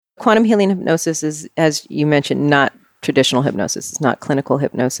quantum healing hypnosis is, as you mentioned, not traditional hypnosis. It's not clinical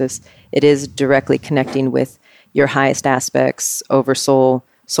hypnosis. It is directly connecting with your highest aspects, oversoul,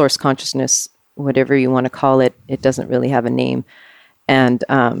 source consciousness, whatever you want to call it. It doesn't really have a name. And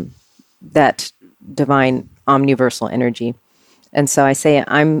that divine omniversal energy. And so I say,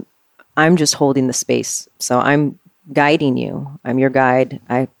 I'm just holding the space. So I'm guiding you. I'm your guide.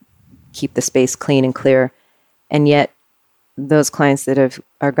 I keep the space clean and clear. And yet those clients that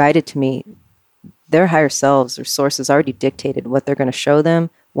are guided to me, their higher selves or sources already dictated what they're going to show them,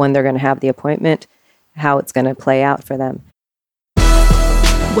 when they're going to have the appointment, how it's going to play out for them.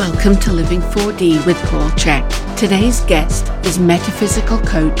 Welcome to Living 4D with Paul Chek. Today's guest is metaphysical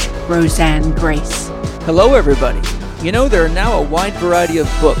coach Roseanne Grace. Hello, everybody. You know, there are now a wide variety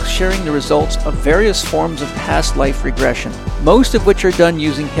of books sharing the results of various forms of past life regression, most of which are done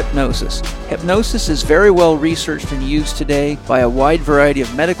using hypnosis. Hypnosis is very well researched and used today by a wide variety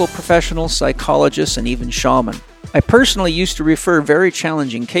of medical professionals, psychologists, and even shaman. I personally used to refer very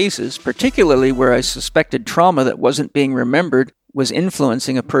challenging cases, particularly where I suspected trauma that wasn't being remembered was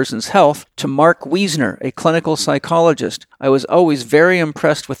influencing a person's health, to Mark Wiesner, a clinical psychologist. I was always very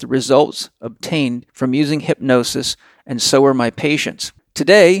impressed with the results obtained from using hypnosis, and so were my patients.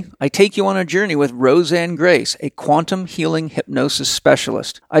 Today, I take you on a journey with Roseanne Grace, a quantum healing hypnosis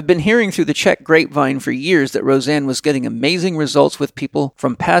specialist. I've been hearing through the Czech grapevine for years that Roseanne was getting amazing results with people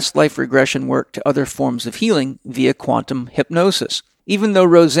from past life regression work to other forms of healing via quantum hypnosis. Even though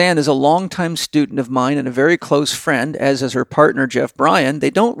Roseanne is a longtime student of mine and a very close friend, as is her partner Jeff Bryan,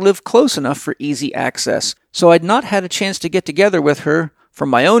 they don't live close enough for easy access. So I'd not had a chance to get together with her for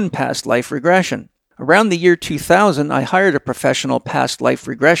my own past life regression. Around the year 2000, I hired a professional past life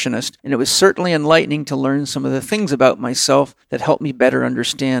regressionist, and it was certainly enlightening to learn some of the things about myself that helped me better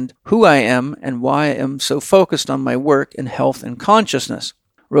understand who I am and why I am so focused on my work in health and consciousness.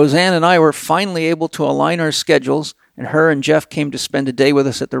 Roseanne and I were finally able to align our schedules, and her and Jeff came to spend a day with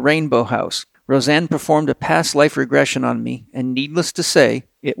us at the Rainbow House. Roseanne performed a past life regression on me, and needless to say,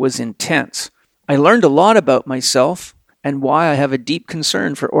 it was intense. I learned a lot about myself and why I have a deep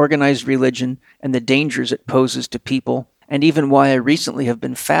concern for organized religion and the dangers it poses to people, and even why I recently have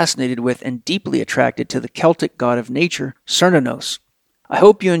been fascinated with and deeply attracted to the Celtic god of nature, Cernunnos. I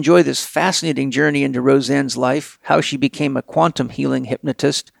hope you enjoy this fascinating journey into Roseanne's life, how she became a quantum healing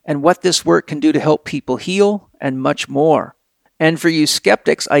hypnotist, and what this work can do to help people heal, and much more. And for you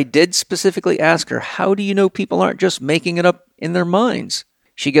skeptics, I did specifically ask her, how do you know people aren't just making it up in their minds?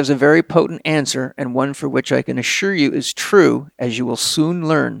 She gives a very potent answer, and one for which I can assure you is true, as you will soon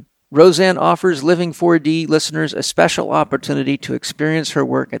learn. Roseanne offers Living 4D listeners a special opportunity to experience her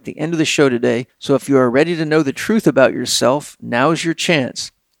work at the end of the show today, so if you are ready to know the truth about yourself, now's your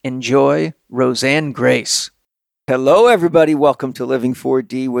chance. Enjoy Roseanne Grace. Hello, everybody. Welcome to Living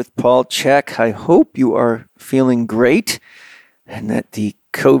 4D with Paul Chek. I hope you are feeling great and that the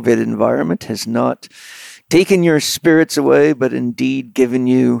COVID environment has not taken your spirits away, but indeed given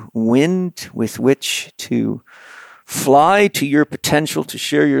you wind with which to fly to your potential to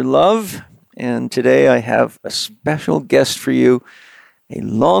share your love. And today I have a special guest for you, a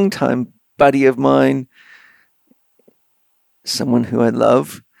longtime buddy of mine, someone who I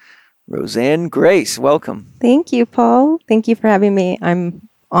love, Roseanne Grace. Welcome. Thank you, Paul. Thank you for having me. I'm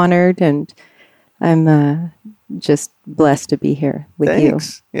honored, and I'm just blessed to be here with you.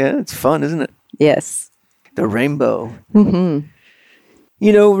 Thanks. Yeah, it's fun, isn't it? Yes. The rainbow. Mm-hmm.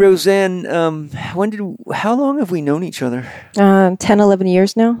 You know, Roseanne, how long have we known each other? 10, 11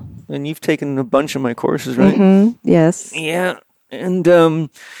 years now. And you've taken a bunch of my courses, right? Mm-hmm. Yes. Yeah. And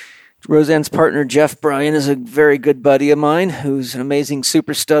Roseanne's partner, Jeff Bryan, is a very good buddy of mine who's an amazing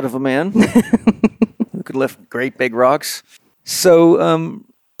super stud of a man who could lift great big rocks. So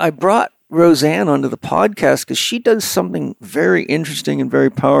I brought Roseanne onto the podcast because she does something very interesting and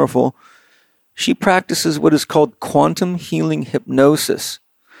very powerful. She practices what is called quantum healing hypnosis.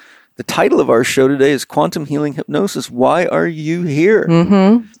 The title of our show today is Quantum Healing Hypnosis. Why are you here?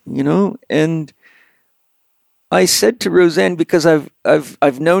 Mm-hmm. You know, and I said to Roseanne, because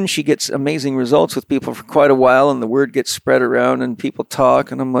I've known she gets amazing results with people for quite a while, and the word gets spread around, and people talk,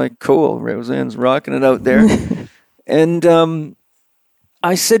 and I'm like, cool, Roseanne's rocking it out there. And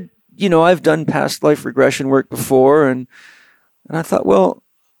I said, you know, I've done past life regression work before, and I thought, well,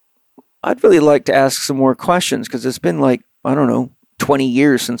 I'd really like to ask some more questions because it's been like, I don't know, 20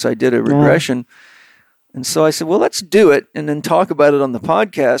 years since I did a regression. Yeah. And so I said, well, let's do it and then talk about it on the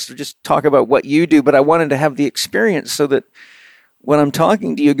podcast or just talk about what you do. But I wanted to have the experience so that when I'm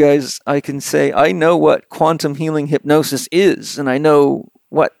talking to you guys, I can say, I know what quantum healing hypnosis is and I know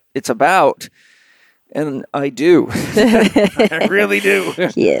what it's about. And I do. I really do.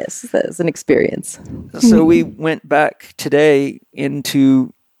 Yes, that's an experience. So we went back today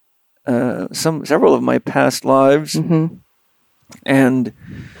into several of my past lives and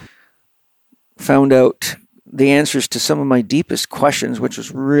found out the answers to some of my deepest questions, which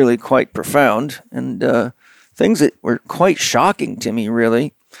was really quite profound, and things that were quite shocking to me,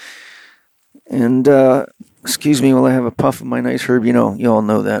 really. And excuse me while I have a puff of my nice herb. You all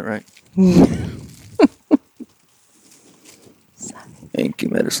know that, right? Thank you,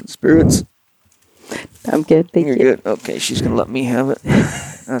 Medicine Spirits. I'm good, thank you. You're good. Okay, she's going to let me have it.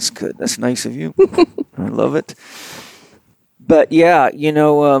 That's good. That's nice of you. I love it. But yeah,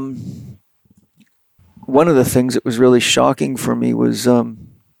 one of the things that was really shocking for me was, I've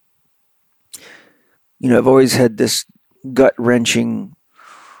always had this gut-wrenching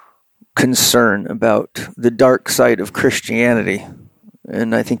concern about the dark side of Christianity.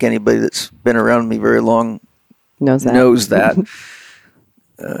 And I think anybody that's been around me very long knows that.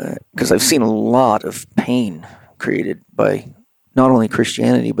 Because I've seen a lot of pain created by not only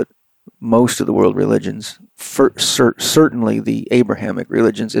Christianity, but most of the world religions. Certainly the Abrahamic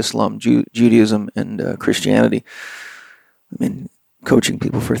religions, Islam, Judaism, and Christianity. I mean, coaching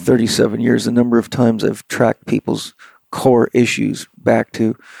people for 37 years, the number of times I've tracked people's core issues back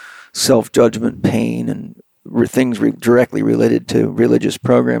to self-judgment, pain, and things directly related to religious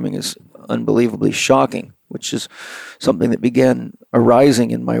programming is unbelievably shocking, which is something that began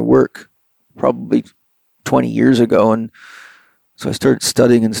arising in my work probably 20 years ago. And so I started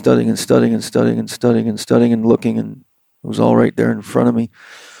studying and looking, and it was all right there in front of me.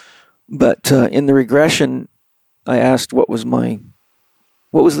 But in the regression, I asked what was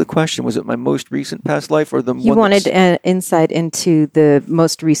the question? Was it my most recent past life or the one? You wanted an insight into the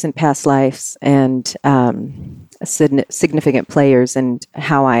most recent past lives and significant players, and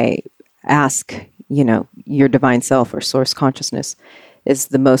how I ask, your divine self or source consciousness is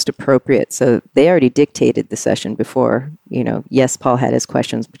the most appropriate. So they already dictated the session before, yes, Paul had his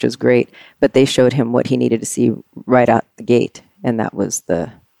questions, which was great, but they showed him what he needed to see right out the gate. And that was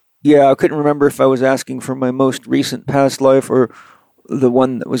Yeah, I couldn't remember if I was asking for my most recent past life or the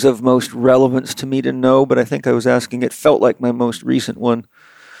one that was of most relevance to me to know, but I think I was asking, it felt like my most recent one.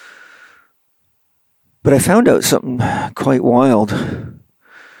 But I found out something quite wild.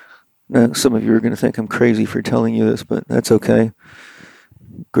 Now, some of you are going to think I'm crazy for telling you this, but that's okay.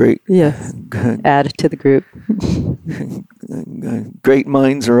 Great. Yes. Add to the group. Great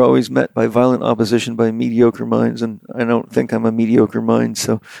minds are always met by violent opposition by mediocre minds, and I don't think I'm a mediocre mind,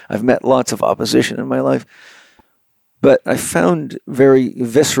 so I've met lots of opposition in my life. But I found very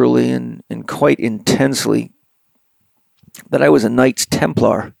viscerally and quite intensely that I was a Knights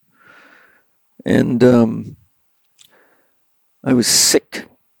Templar. And I was sick,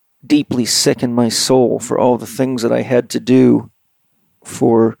 deeply sick in my soul for all the things that I had to do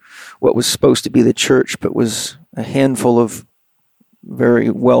for what was supposed to be the church, but was a handful of very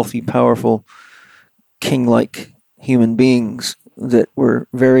wealthy, powerful, king-like human beings that were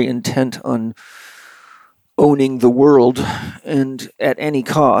very intent on owning the world and at any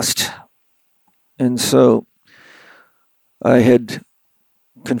cost. And so I had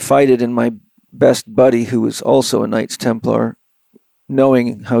confided in my best buddy, who was also a Knights Templar,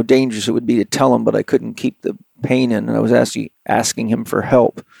 knowing how dangerous it would be to tell him, but I couldn't keep the pain in, and I was asking him for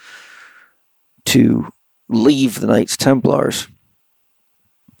help to leave the Knights Templars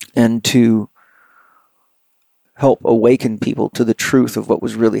and to help awaken people to the truth of what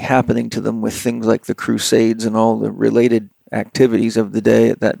was really happening to them with things like the Crusades and all the related activities of the day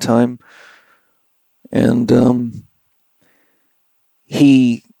at that time. And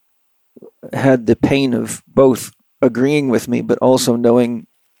he had the pain of both agreeing with me, but also knowing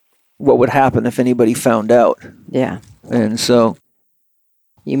what would happen if anybody found out. Yeah. And so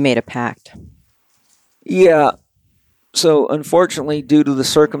you made a pact. Yeah. So unfortunately, due to the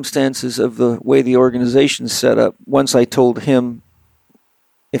circumstances of the way the organization's set up, once I told him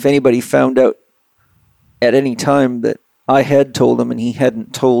if anybody found out at any time that I had told him and he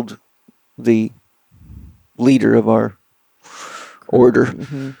hadn't told the leader of our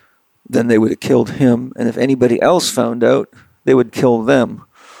order, then they would have killed him. And if anybody else found out, they would kill them.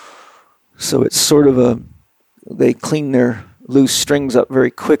 So it's sort of they clean their loose strings up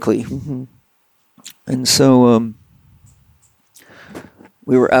very quickly. And so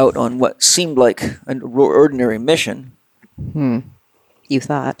we were out on what seemed like an ordinary mission. You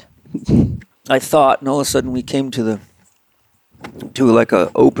thought. I thought, and all of a sudden we came to like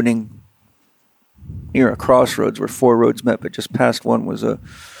a opening near a crossroads where four roads met, but just past one was a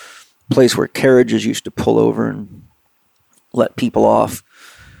place where carriages used to pull over and let people off.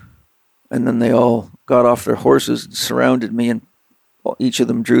 And then they all got off their horses and surrounded me, and each of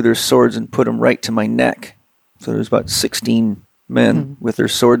them drew their swords and put them right to my neck. So there's about 16 men with their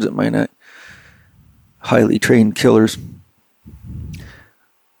swords at my neck. Highly trained killers.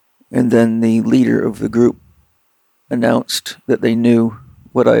 And then the leader of the group announced that they knew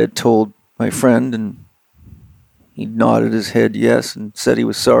what I had told my friend, and he nodded his head yes and said he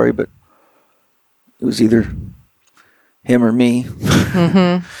was sorry, but it was either him or me.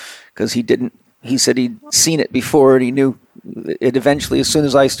 Because he said he'd seen it before, and he knew it eventually, as soon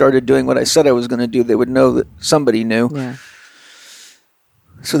as I started doing what I said I was going to do, they would know that somebody knew. Yeah.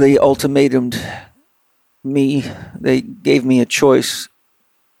 So they ultimatumed me. They gave me a choice.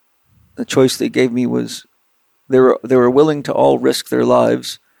 The choice they gave me was they were willing to all risk their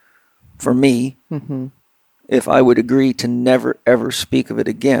lives for me if I would agree to never, ever speak of it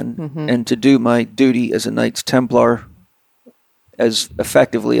again and to do my duty as a Knights Templar as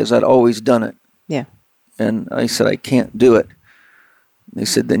effectively as I'd always done it. Yeah. And I said, I can't do it. They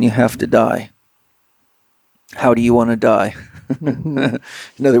said, then you have to die. How do you want to die? In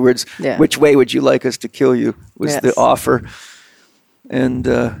other words, which way would you like us to kill you was the offer. And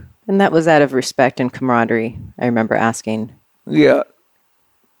that was out of respect and camaraderie, I remember asking. Yeah.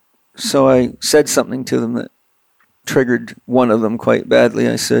 So I said something to them that triggered one of them quite badly.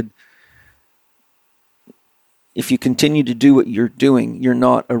 I said, if you continue to do what you're doing, you're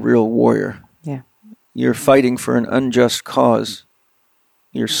not a real warrior. Yeah. You're fighting for an unjust cause.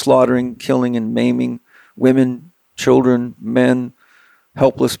 You're slaughtering, killing, and maiming women, children, men,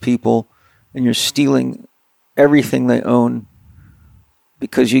 helpless people, and you're stealing everything they own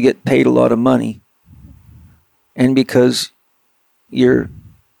because you get paid a lot of money and because you're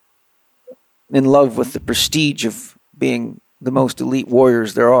in love with the prestige of being the most elite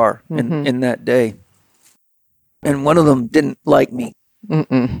warriors there are in that day. And one of them didn't like me.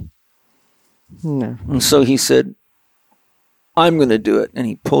 No. And so he said, I'm going to do it. And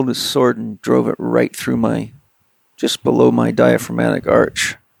he pulled his sword and drove it right through just below my diaphragmatic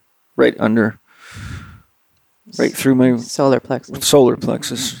arch, right through my solar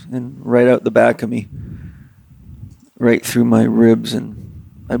plexus, and right out the back of me, right through my ribs, and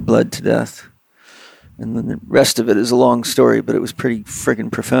I bled to death. And then the rest of it is a long story, but it was pretty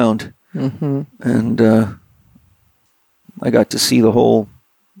friggin' profound. And I got to see the whole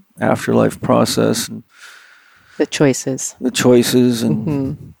afterlife process and the choices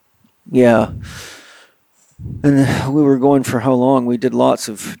and yeah. And we were going for how long? We did lots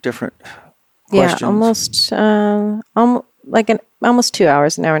of different questions. Almost 2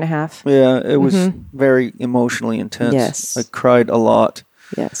 hours, an hour and a half. Yeah, it was very emotionally intense. Yes. I cried a lot.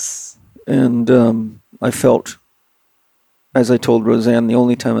 Yes. And I felt, as I told Roseanne, the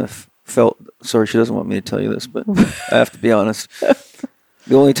only time I felt, sorry, she doesn't want me to tell you this, but I have to be honest.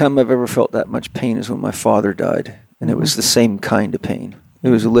 The only time I've ever felt that much pain is when my father died. And it was the same kind of pain. It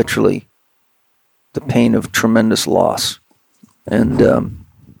was literally the pain of tremendous loss. And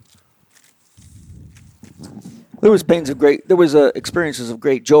there was experiences of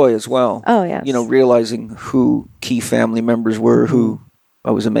great joy as well. Oh, yes. You know, realizing who key family members were, who I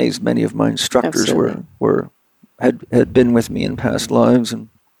was amazed many of my instructors had been with me in past lives, and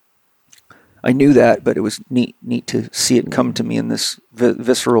I knew that, but it was neat to see it come to me in this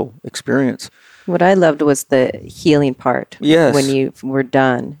visceral experience. What I loved was the healing part. Yes. When you were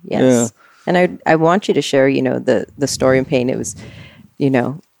done. Yes. Yeah. And I want you to share, the story and pain. It was,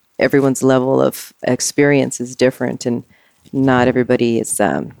 everyone's level of experience is different, and not everybody is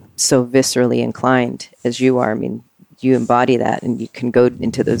so viscerally inclined as you are. I mean, you embody that, and you can go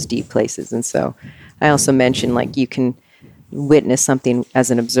into those deep places. And so I also mentioned, you can witness something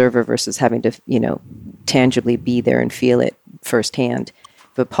as an observer versus having to, tangibly be there and feel it firsthand.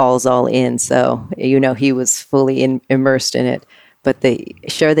 But Paul's all in, so, he was fully immersed in it. But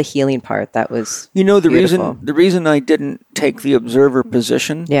share the healing part. That was beautiful. The reason I didn't take the observer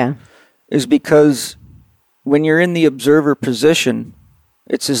position is because when you're in the observer position,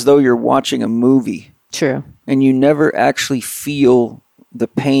 it's as though you're watching a movie. True. And you never actually feel the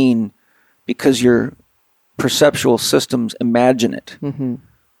pain because your perceptual systems imagine it.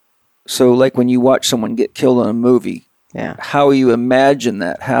 So like when you watch someone get killed in a movie, how you imagine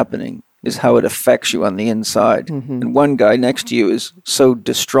that happening is how it affects you on the inside. And one guy next to you is so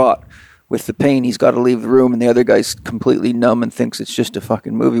distraught with the pain, he's got to leave the room, and the other guy's completely numb and thinks it's just a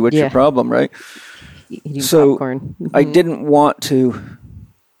fucking movie. What's your problem, right? Eating so popcorn. I didn't want to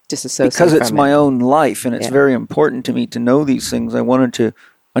disassociate because it's from my it. own life, and it's very important to me to know these things. I wanted to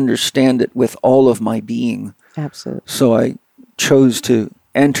understand it with all of my being. Absolutely. So I chose to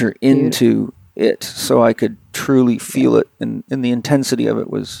enter into it so I could truly feel it, and the intensity of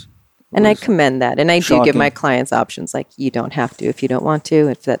it was And I commend that. And I do give shocking. my clients options, like you don't have to if you don't want to,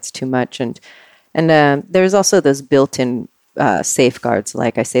 if that's too much. And there's also those built-in safeguards.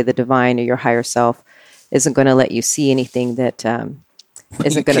 Like I say, the divine or your higher self isn't going to let you see anything that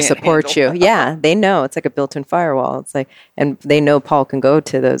isn't going to support you. Yeah, they know. It's like a built-in firewall. It's like, and they know Paul can go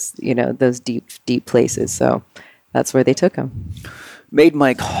to those, those deep, deep places. So that's where they took him. Made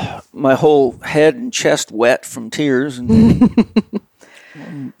my whole head and chest wet from tears and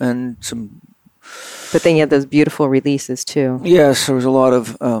and some. But then you have those beautiful releases too. Yes, there was a lot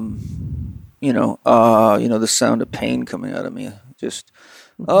of the sound of pain coming out of me. Just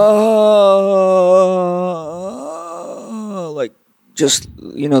like just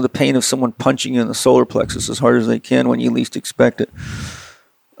the pain of someone punching you in the solar plexus as hard as they can when you least expect it.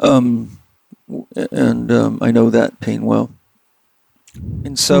 I know that pain well.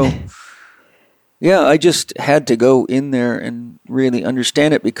 And so, yeah, I just had to go in there and really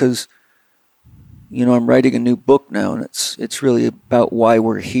understand it because, I'm writing a new book now, and it's really about why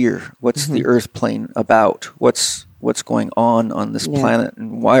we're here. What's the Earth plane about? What's going on this planet,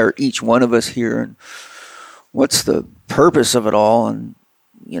 and why are each one of us here, and what's the purpose of it all? And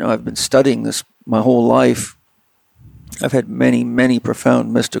I've been studying this my whole life. I've had many, many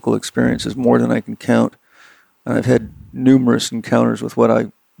profound mystical experiences, more than I can count. And I've had numerous encounters with what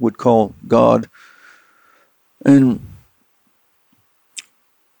I would call God. And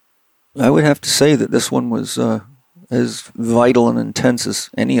I would have to say that this one was as vital and intense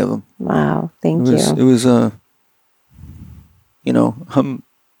as any of them. Wow, thank you. It was I'm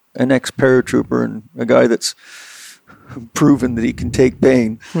an ex-paratrooper and a guy that's proven that he can take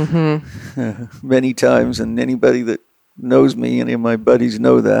pain many times, and anybody that knows me, any of my buddies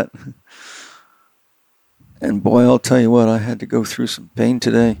know that. And boy, I'll tell you what, I had to go through some pain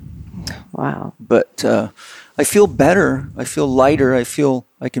today. Wow. But I feel better. I feel lighter. I feel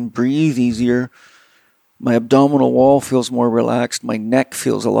I can breathe easier. My abdominal wall feels more relaxed. My neck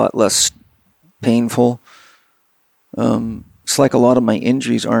feels a lot less painful. It's like a lot of my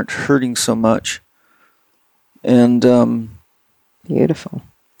injuries aren't hurting so much. And beautiful.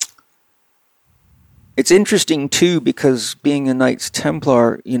 It's interesting, too, because being a Knights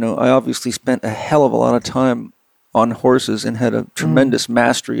Templar, I obviously spent a hell of a lot of time on horses and had a tremendous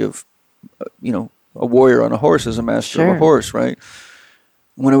mastery of, a warrior on a horse is a master of a horse, right?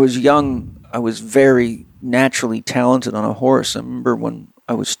 When I was young, I was very naturally talented on a horse. I remember when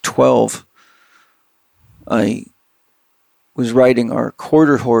I was 12, I was riding our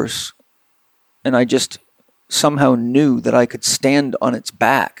quarter horse, and I just somehow knew that I could stand on its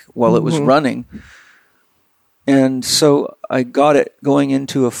back while it was running. And so I got it going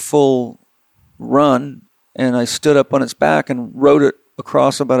into a full run, and I stood up on its back and rode it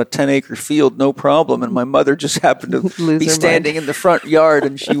across about a 10-acre field, no problem. And my mother just happened to be standing in the front yard,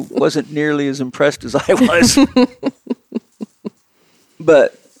 and she wasn't nearly as impressed as I was.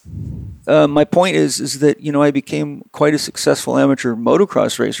 But my point is that, I became quite a successful amateur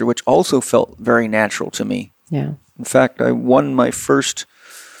motocross racer, which also felt very natural to me. Yeah. In fact, I won my first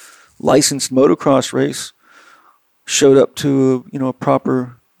licensed motocross race. Showed up to a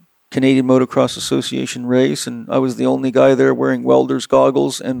proper Canadian Motocross Association race, and I was the only guy there wearing welder's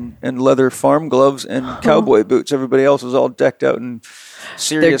goggles and leather farm gloves and cowboy boots. Everybody else was all decked out in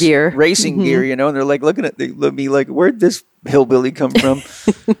serious racing gear, and they're like looking at me like, where'd this hillbilly come from?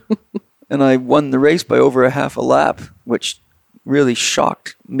 And I won the race by over a half a lap, which really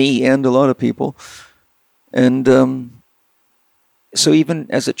shocked me and a lot of people. And so even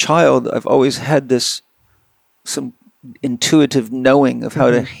as a child, I've always had some intuitive knowing of how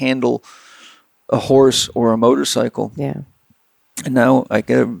to handle a horse or a motorcycle. Yeah. And now I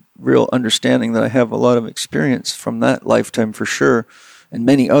get a real understanding that I have a lot of experience from that lifetime for sure, and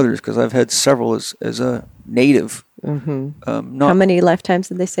many others, because I've had several as a native. How many lifetimes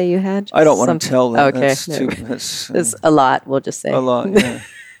did they say you had? I don't want to tell that. Okay. It's a lot, we'll just say. A lot, yeah.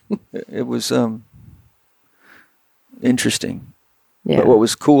 It was interesting. Yeah. But what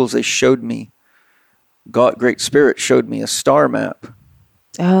was cool is they showed me, Great Spirit showed me a star map.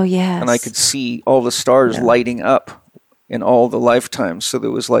 Oh, yes. And I could see all the stars lighting up in all the lifetimes. So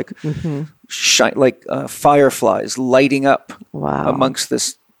there was like fireflies lighting up amongst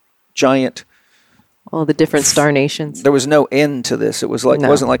this giant. All the different star nations. There was no end to this. It was like it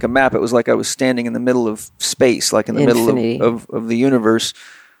wasn't like a map. It was like I was standing in the middle of space, like in the middle of the universe.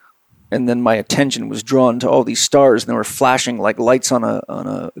 And then my attention was drawn to all these stars, and they were flashing like lights on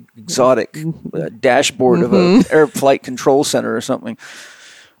a exotic dashboard of an air flight control center or something.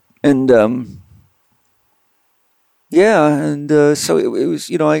 And Yeah, and so it was,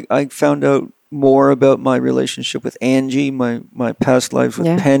 I found out more about my relationship with Angie, my past life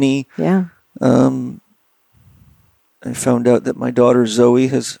with Penny. Yeah. I found out that my daughter Zoe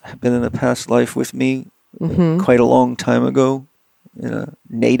has been in a past life with me quite a long time ago in a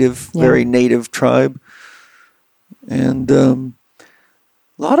very native tribe. And a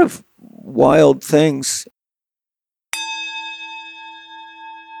lot of wild things.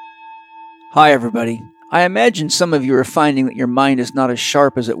 Hi, everybody. I imagine some of you are finding that your mind is not as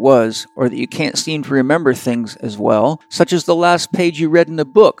sharp as it was, or that you can't seem to remember things as well, such as the last page you read in a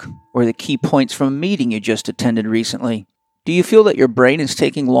book, or the key points from a meeting you just attended recently. Do you feel that your brain is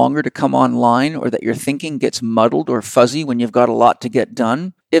taking longer to come online, or that your thinking gets muddled or fuzzy when you've got a lot to get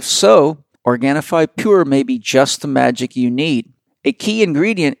done? If so, Organifi Pure may be just the magic you need. A key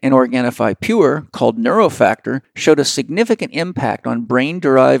ingredient in Organifi Pure, called Neurofactor, showed a significant impact on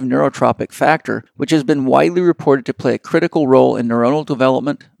brain-derived neurotropic factor, which has been widely reported to play a critical role in neuronal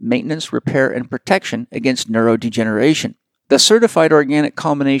development, maintenance, repair, and protection against neurodegeneration. The certified organic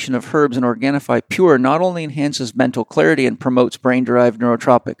combination of herbs in Organifi Pure not only enhances mental clarity and promotes brain-derived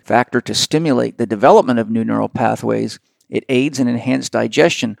neurotropic factor to stimulate the development of new neural pathways, it aids in enhanced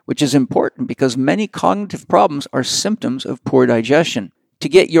digestion, which is important because many cognitive problems are symptoms of poor digestion. To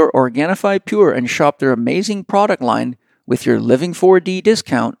get your Organifi Pure and shop their amazing product line with your Living4D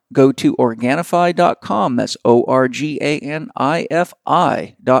discount, go to Organifi.com, that's Organifi.com,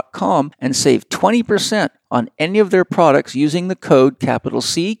 and save 20% on any of their products using the code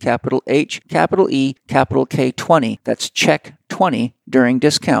C, H, E, K 20. That's check 20 during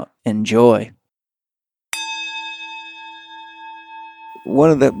discount. Enjoy.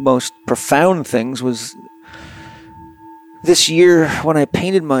 One of the most profound things was this year when I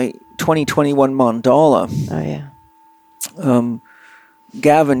painted my 2021 mandala. Oh, yeah.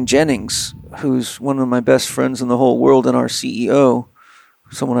 Gavin Jennings, who's one of my best friends in the whole world and our CEO,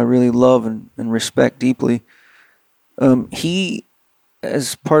 someone I really love and respect deeply, he,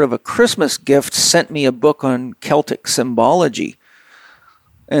 as part of a Christmas gift, sent me a book on Celtic symbology.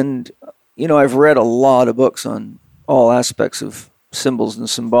 And, I've read a lot of books on all aspects of symbols and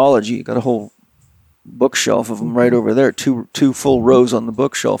symbology. You got a whole bookshelf of them right over there, two full rows on the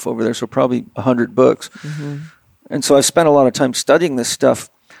bookshelf over there, so probably 100 books. And so I spent a lot of time studying this stuff,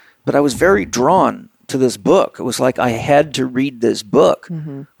 but I was very drawn to this book. It was like I had to read this book.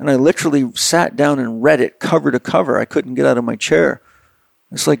 And I literally sat down and read it cover to cover. I couldn't get out of my chair.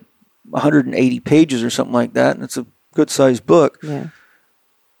 It's like 180 pages or something like that, and it's a good-sized book. Yeah.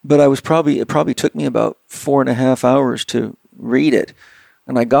 But it probably took me about 4.5 hours to read it.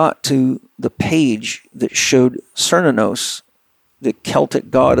 And I got to the page that showed Cernunnos, the Celtic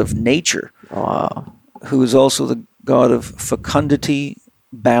god of nature. Wow. Who is also the god of fecundity,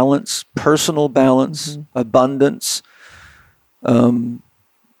 balance, personal balance, abundance. But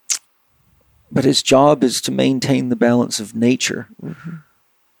his job is to maintain the balance of nature.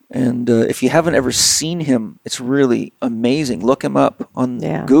 And if you haven't ever seen him, it's really amazing. Look him up on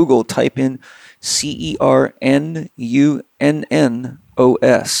Google. Type in Cernunnos.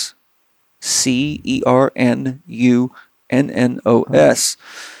 Cernunnos.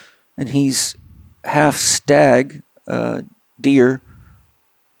 And he's half stag, deer,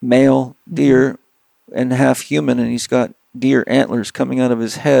 male deer, and half human, and he's got deer antlers coming out of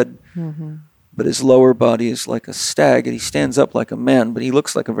his head. But his lower body is like a stag, and he stands up like a man, but he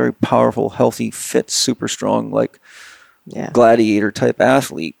looks like a very powerful, healthy, fit, super strong, gladiator type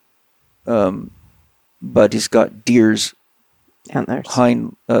athlete. But he's got deer's antlers,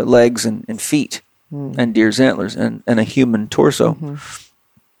 hind legs and feet, and deer's antlers, and a human torso,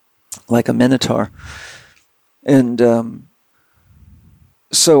 like a minotaur. And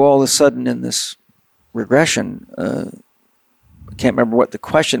so all of a sudden in this regression, I can't remember what the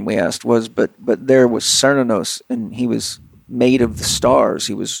question we asked was, but there was Cernunnos, and he was made of the stars.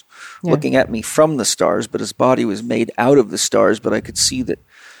 He was looking at me from the stars, but his body was made out of the stars, but I could see that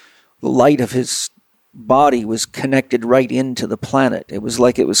the light of his body was connected right into the planet. It was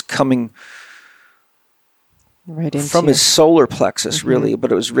like it was coming right from his solar plexus, really,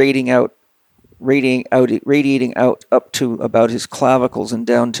 but it was radiating out up to about his clavicles, and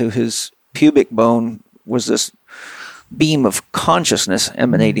down to his pubic bone was this beam of consciousness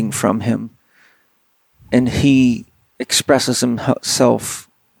emanating from him. And he expresses himself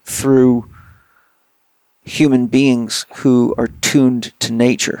through human beings who are tuned to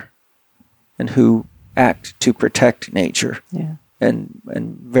nature and who act to protect nature and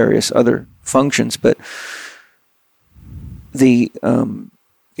various other functions. But the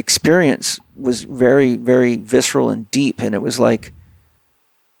experience was very, very visceral and deep, and it was like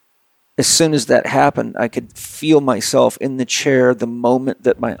as soon as that happened, I could feel myself in the chair the moment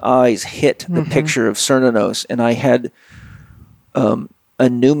that my eyes hit the picture of Cernunnos, and I had a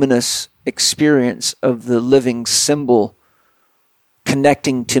numinous experience of the living symbol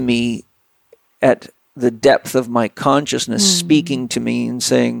connecting to me at the depth of my consciousness, speaking to me and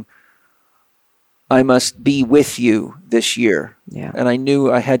saying, I must be with you this year. Yeah. And I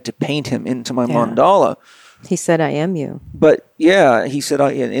knew I had to paint him into my mandala. He said, I am you. But yeah, he said,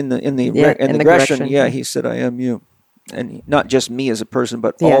 in the Grecian, he said, I am you. And not just me as a person,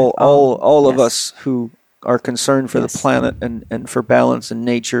 but all of us who are concerned for the planet and for balance in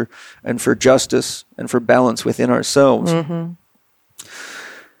nature and for justice and for balance within ourselves. And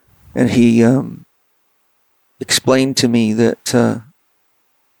he explained to me that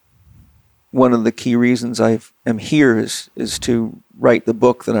one of the key reasons I am here is to write the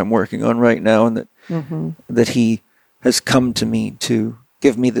book that I'm working on right now, and that he has come to me to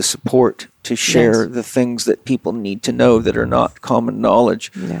give me the support to share the things that people need to know that are not common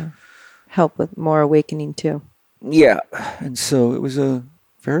knowledge. Yeah. Help with more awakening too. Yeah. And so it was a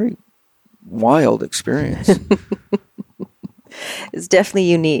very wild experience. It's definitely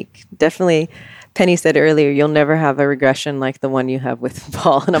unique. Definitely. Penny said earlier, you'll never have a regression like the one you have with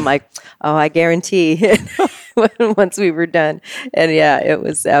Paul. And I'm like, oh, I guarantee once we were done. And yeah, it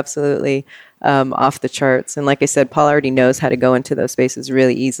was absolutely off the charts. And like I said, Paul already knows how to go into those spaces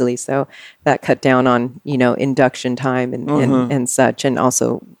really easily. So that cut down on, induction time and such. And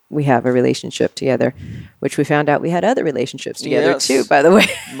also we have a relationship together, which we found out we had other relationships together too, by the way.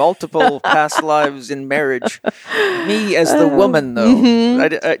 Multiple past lives in marriage. Me as the woman, though.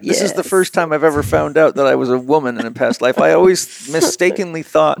 This is the first time I've ever found out that I was a woman in a past life. I always mistakenly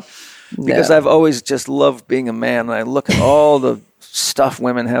thought, because I've always just loved being a man, and I look at all the stuff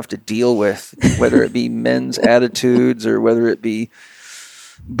women have to deal with, whether it be men's attitudes or whether it be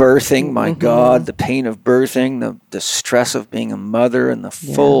birthing, my God, the pain of birthing, the stress of being a mother, and the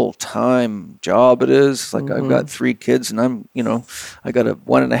full-time job it is. Like I've got 3 kids, and I got a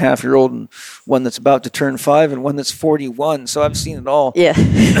 1.5-year-old and one that's about to turn 5 and one that's 41. So I've seen it all. Yeah.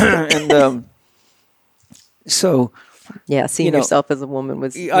 And so... Yeah, seeing yourself as a woman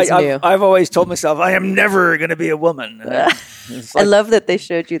was new. I've always told myself, I am never going to be a woman. I love that they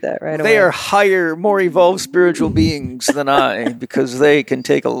showed you that right away. They are higher, more evolved spiritual beings than I, because they can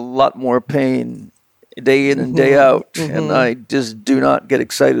take a lot more pain day in and day out, and I just do not get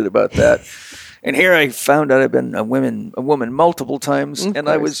excited about that. And here I found out I've been a woman multiple times, and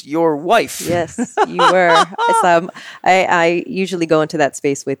I was your wife. Yes, you were. I usually go into that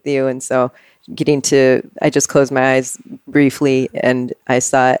space with you, and so I just closed my eyes briefly, and I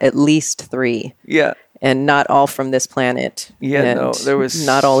saw at least 3. Yeah. And not all from this planet. Yeah, and no, there was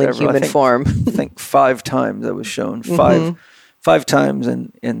not all in human form. I think 5 times I was shown. Five times,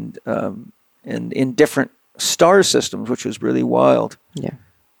 and in different star systems, which was really wild. Yeah.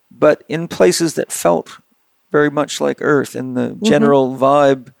 But in places that felt very much like Earth, and the general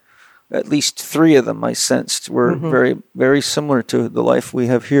vibe, at least 3 of them I sensed were very, very similar to the life we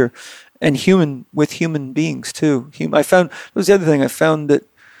have here. And with human beings too. That was the other thing. I found that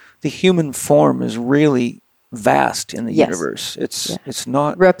the human form is really vast in the universe. It's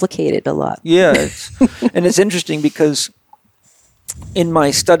not replicated a lot. Yeah, and it's interesting because in my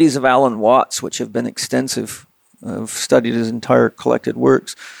studies of Alan Watts, which have been extensive, I've studied his entire collected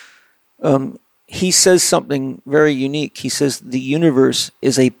works. He says something very unique. He says the universe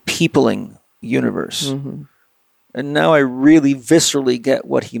is a peopling universe. And now I really viscerally get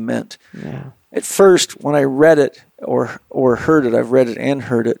what he meant. Yeah. At first, when I read it or heard it, I've read it and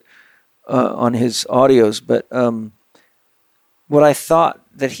heard it on his audios, but what I thought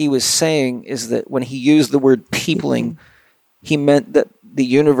that he was saying is that when he used the word peopling, he meant that the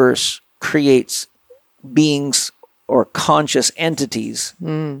universe creates beings or conscious entities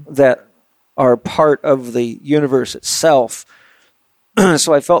that are part of the universe itself.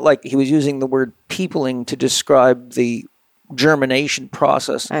 So I felt like he was using the word peopling to describe the germination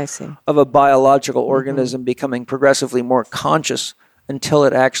process of a biological organism becoming progressively more conscious until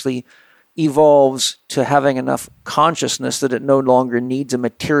it actually evolves to having enough consciousness that it no longer needs a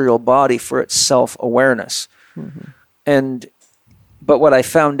material body for its self-awareness. But what I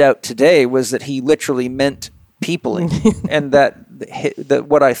found out today was that he literally meant peopling, and that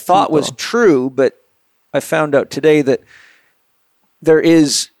what I thought was true, but I found out today that there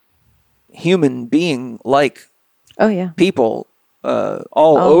is human being like people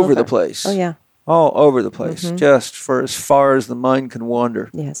all over the place. Oh, yeah. All over the place, just for as far as the mind can wander.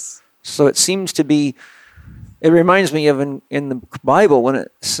 Yes. So it seems to be, it reminds me of in the Bible when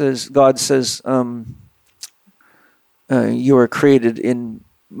it says, God says, you are created in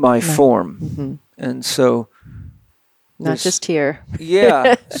my form. And so not just here.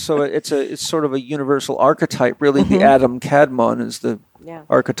 Yeah. So it's sort of a universal archetype, really. The Adam Kadmon is the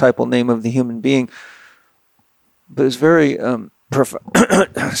archetypal name of the human being. But it's very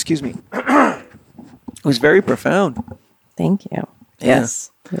excuse me. It was very profound. Thank you.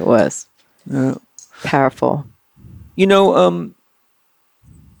 Yes, it was. Powerful. You know,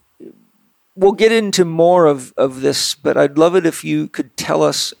 we'll get into more of this, but I'd love it if you could tell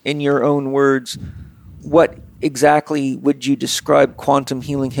us in your own words, what exactly would you describe quantum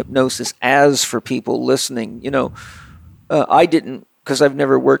healing hypnosis as for people listening? You know, I didn't, because I've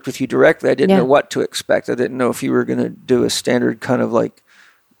never worked with you directly, I didn't know what to expect. I didn't know if you were going to do a standard kind of like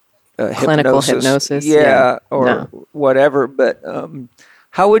clinical hypnosis. Or whatever. But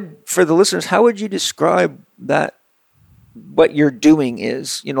for the listeners, how would you describe that, what you're doing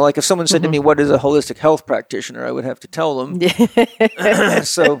is? You know, like if someone said to me, what is a holistic health practitioner? I would have to tell them.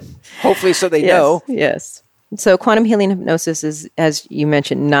 So hopefully they know. Yes. So quantum healing hypnosis is, as you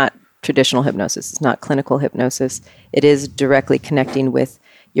mentioned, not traditional hypnosis. It's not clinical hypnosis. It is directly connecting with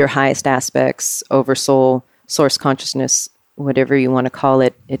your highest aspects, oversoul, source consciousness, whatever you want to call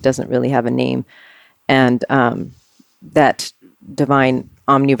it. It doesn't really have a name. And that divine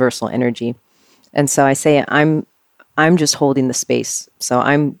omniversal energy. And so I say I'm just holding the space. So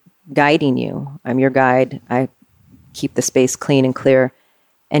I'm guiding you. I'm your guide. I keep the space clean and clear.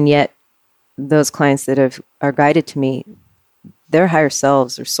 And yet those clients that are guided to me, their higher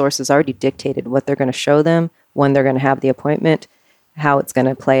selves or sources already dictated what they're going to show them, when they're going to have the appointment, how it's going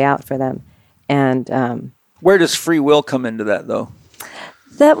to play out for them. And where does free will come into that, though?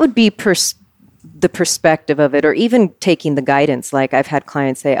 That would be the perspective of it, or even taking the guidance. Like I've had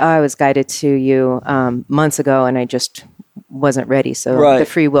clients say, I was guided to you months ago and I just wasn't ready. So the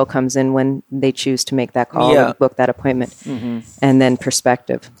free will comes in when they choose to make that call or book that appointment. And then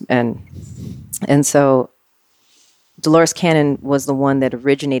perspective. And so Dolores Cannon was the one that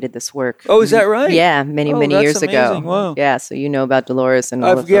originated this work. Oh, is that right? Yeah, many years ago. Wow. Yeah, so you know about Dolores and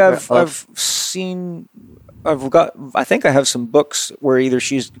all I've seen. I think I have some books where either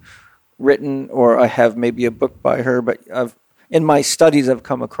she's written or I have maybe a book by her. But in my studies, I've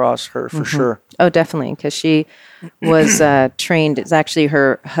come across her for sure. Oh, definitely, because she was trained. It's actually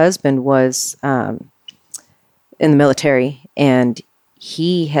her husband was in the military, and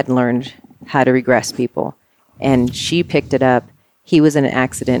he had learned how to regress people. And she picked it up. He was in an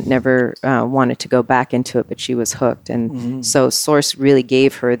accident, never wanted to go back into it, but she was hooked. And so Source really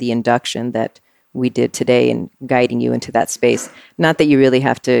gave her the induction that we did today in guiding you into that space. Not that you really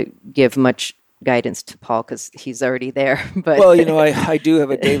have to give much guidance to Paul because he's already there. But well, you know, I do have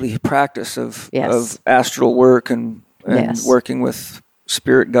a daily practice of astral work and working with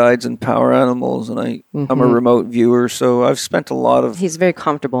spirit guides and power animals, and I'm a remote viewer, so I've spent a lot of... He's very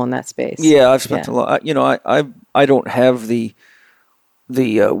comfortable in that space. Yeah, I've spent a lot... You know, I don't have the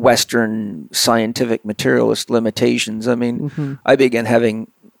Western scientific materialist limitations. I mean, I began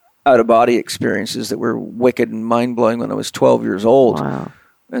having out-of-body experiences that were wicked and mind-blowing when I was 12 years old. Wow.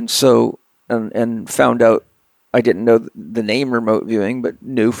 And so, and found out I didn't know the name remote viewing, but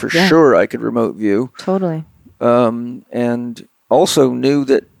knew for sure I could remote view. Totally. And also knew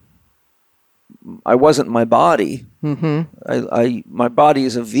that I wasn't my body. My body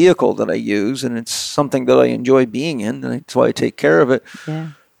is a vehicle that I use, and it's something that I enjoy being in, and that's why I take care of it.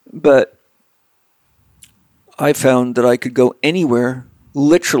 Yeah. But I found that I could go anywhere,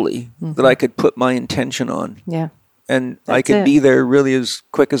 literally, that I could put my intention on. Yeah. And I could be there really as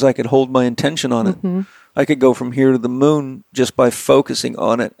quick as I could hold my intention on it. I could go from here to the moon just by focusing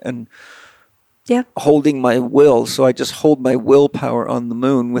on it and holding my will. So I just hold my willpower on the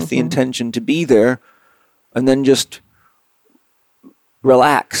moon with the intention to be there, and then just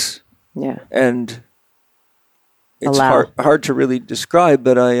relax. Yeah. And it's hard to really describe,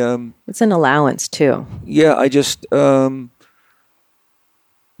 but it's an allowance too. Yeah, I just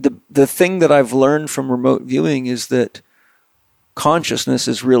the thing that I've learned from remote viewing is that consciousness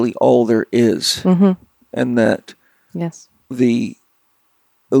is really all there is, and that the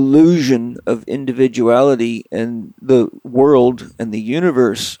illusion of individuality and the world and the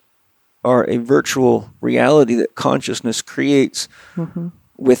universe are a virtual reality that consciousness creates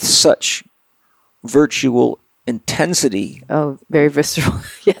with such virtual intensity. Oh, very visceral.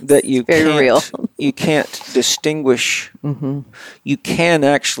 Yes, that you very can't, real. You can't distinguish. You can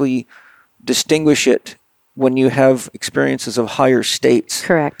actually distinguish it when you have experiences of higher states.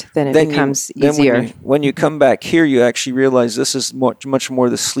 Correct. Then it becomes easier. When you come back here, you actually realize this is much more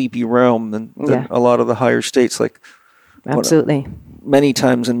the sleepy realm than a lot of the higher states. Like, absolutely. Many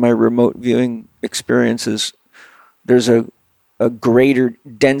times in my remote viewing experiences, there's a a greater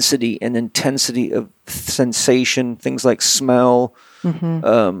density and intensity of sensation, things like smell,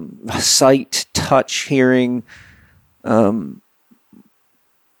 sight, touch, hearing. In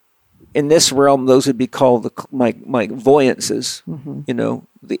this realm, those would be called my voyances,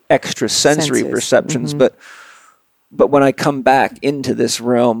 the extra sensory perceptions. But when I come back into this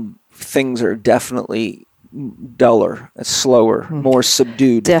realm, things are definitely duller, slower, more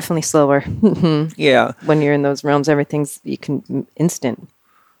subdued. Definitely slower. Yeah. When you're in those realms, everything's instant.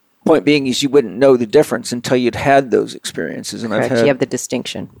 Point being is you wouldn't know the difference until you'd had those experiences. And Correct. I've had, you have the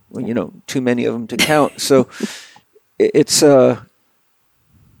distinction. Too many of them to count. So it's a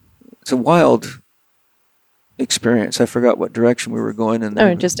wild experience. I forgot what direction we were going in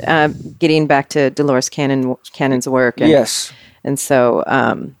there. Just getting back to Dolores Cannon's work. Yes. And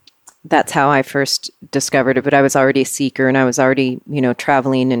so that's how I first discovered it. But I was already a seeker, and I was already,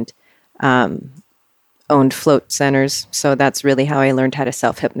 traveling and owned float centers. So that's really how I learned how to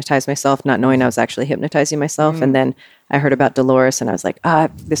self-hypnotize myself, not knowing I was actually hypnotizing myself. And then I heard about Dolores, and I was like,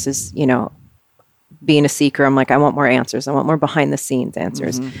 this is, being a seeker. I'm like, I want more answers. I want more behind-the-scenes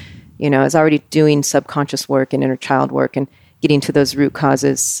answers. I was already doing subconscious work and inner child work and getting to those root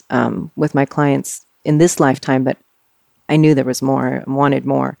causes with my clients in this lifetime, but I knew there was more, I wanted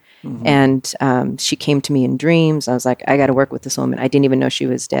more. And she came to me in dreams. I was like, I got to work with this woman. I didn't even know she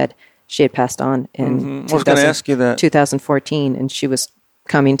was dead. She had passed on in I was going to ask you that. 2014, and she was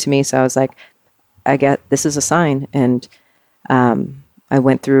coming to me. So I was like, this is a sign. And I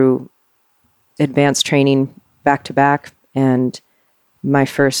went through advanced training back to back, and my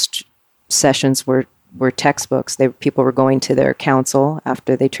first sessions were textbooks. People were going to their council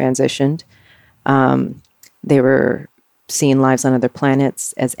after they transitioned. They were seeing lives on other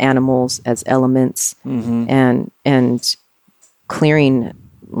planets as animals, as elements, and clearing,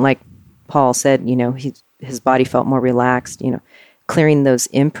 like Paul said, his body felt more relaxed, clearing those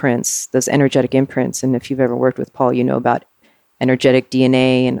imprints, those energetic imprints. And if you've ever worked with Paul, you know about energetic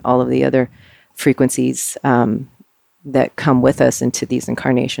DNA and all of the other frequencies that come with us into these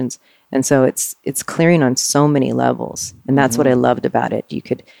incarnations. And so it's clearing on so many levels. And that's what I loved about it. You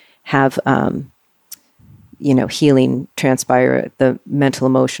could have, healing transpire at the mental,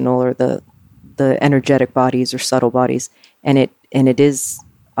 emotional, or the energetic bodies or subtle bodies. And it is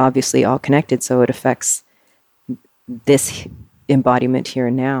obviously all connected. So it affects this embodiment here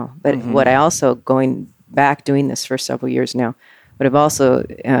and now. But what I also, going back doing this for several years now, but I've also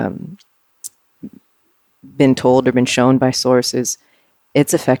been told or been shown by sources,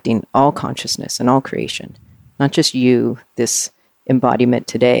 it's affecting all consciousness and all creation, not just you, this embodiment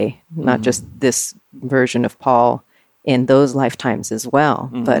today, not just this version of Paul in those lifetimes as well,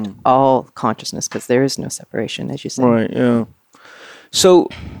 but all consciousness, because there is no separation, as you say. Right, yeah. So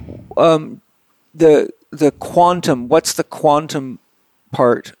the quantum, what's the quantum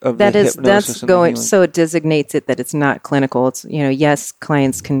part of the hypnosis? That's going, so it designates it that it's not clinical. It's, yes,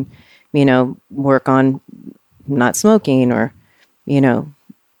 clients can, work on not smoking or,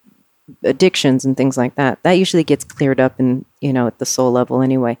 addictions and things like that. That usually gets cleared up in, at the soul level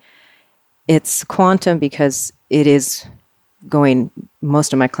anyway. It's quantum because it is going,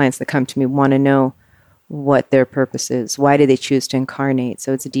 most of my clients that come to me want to know what their purpose is. Why do they choose to incarnate?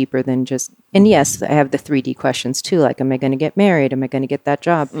 So it's deeper than just, and yes, I have the 3D questions too, like, am I going to get married? Am I going to get that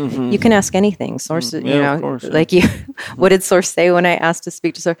job? You can ask anything. Source, of course, like you, what did Source say when I asked to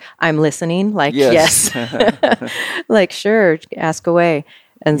speak to Source? I'm listening. Like, yes. Like, sure, ask away.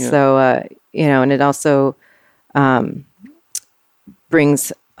 And so, and it also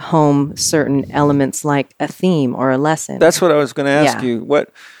brings home certain elements like a theme or a lesson. That's what I was going to ask you.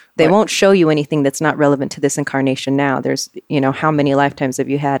 They won't show you anything that's not relevant to this incarnation now. There's, how many lifetimes have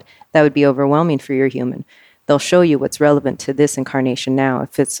you had? That would be overwhelming for your human. They'll show you what's relevant to this incarnation now.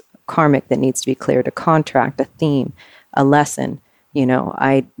 If it's karmic that needs to be cleared, a contract, a theme, a lesson.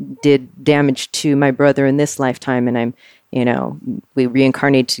 I did damage to my brother in this lifetime, and I'm, we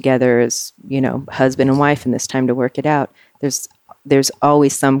reincarnated together as, husband and wife, and this time to work it out. There's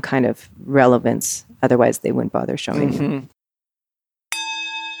always some kind of relevance. Otherwise, they wouldn't bother showing you.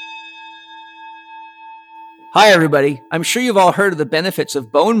 Hi, everybody. I'm sure you've all heard of the benefits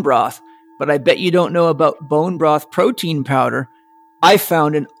of bone broth, but I bet you don't know about bone broth protein powder. I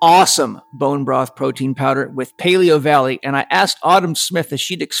found an awesome bone broth protein powder with Paleo Valley, and I asked Autumn Smith if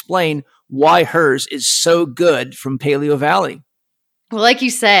she'd explain why hers is so good from Paleo Valley. Well, like you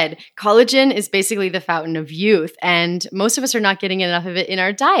said, collagen is basically the fountain of youth, and most of us are not getting enough of it in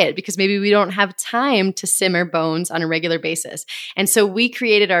our diet because maybe we don't have time to simmer bones on a regular basis. And so we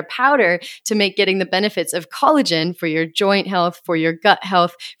created our powder to make getting the benefits of collagen for your joint health, for your gut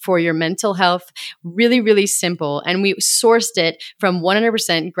health, for your mental health, really, really simple. And we sourced it from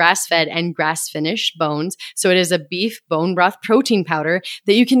 100% grass-fed and grass-finished bones. So it is a beef bone broth protein powder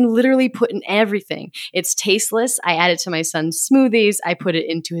that you can literally put in everything. It's tasteless. I add it to my son's smoothies. I put it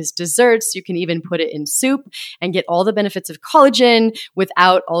into his desserts. You can even put it in soup and get all the benefits of collagen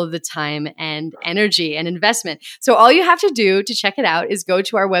without all of the time and energy and investment. So all you have to do to check it out is go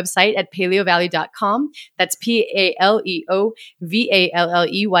to our website at paleovalley.com. That's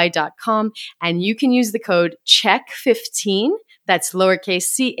PALEOVALLEY.com. And you can use the code CHECK15. That's lowercase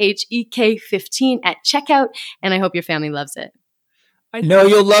CHEK 15 at checkout. And I hope your family loves it. I know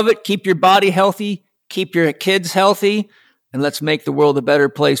you'll love it. Keep your body healthy. Keep your kids healthy. And let's make the world a better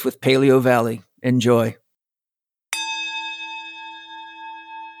place with Paleo Valley. Enjoy.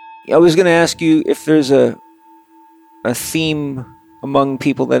 I was going to ask you if there's a theme among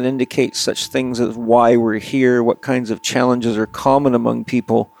people that indicates such things as why we're here, what kinds of challenges are common among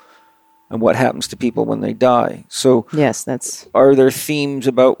people, and what happens to people when they die. So, yes, that's. Are there themes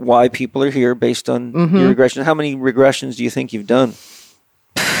about why people are here based on your regression? How many regressions do you think you've done?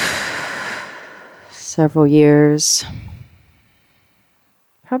 Several years.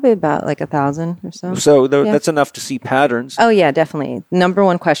 Probably about like 1,000 or so. So that's enough to see patterns. Oh, yeah, definitely. Number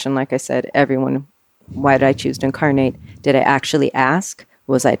one question, like I said, everyone, why did I choose to incarnate? Did I actually ask?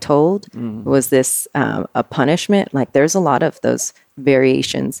 Was I told? Was this a punishment? Like there's a lot of those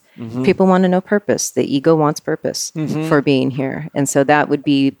variations. People want to know purpose. The ego wants purpose for being here. And so that would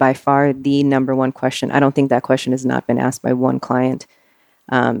be by far the number one question. I don't think that question has not been asked by one client.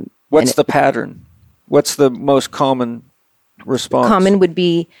 What's the pattern? What's the most common response? Common would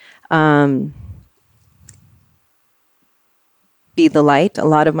be the light. A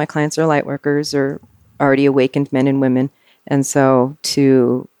lot of my clients are light workers or already awakened men and women. And so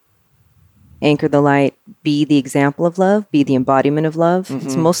to anchor the light, be the example of love, be the embodiment of love.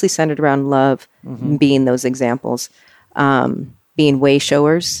 It's mostly centered around love, being those examples, being way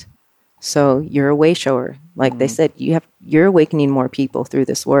showers. So you're a way shower. Like they said, you're awakening more people through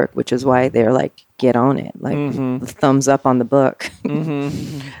this work, which is why they're like, get on it, like the thumbs up on the book.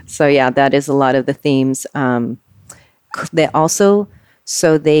 So yeah, that is a lot of the themes. They also,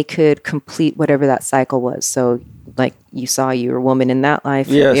 so they could complete whatever that cycle was. So like you saw, you're a woman in that life.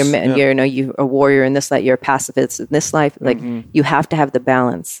 Yes, you're a warrior in this life. You're a pacifist in this life. Like you have to have the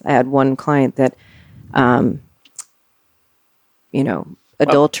balance. I had one client that,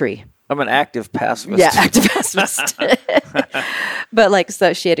 adultery. I'm an active pacifist. Yeah, active pacifist. But like,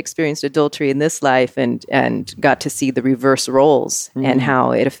 so she had experienced adultery in this life and got to see the reverse roles and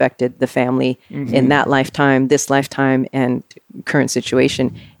how it affected the family in that lifetime, this lifetime, and current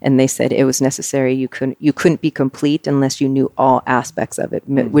situation. And they said it was necessary. You couldn't be complete unless you knew all aspects of it,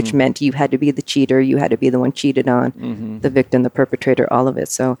 which meant you had to be the cheater, you had to be the one cheated on, the victim, the perpetrator, all of it.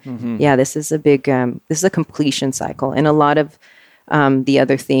 So yeah, this is a big, this is a completion cycle. And a lot of the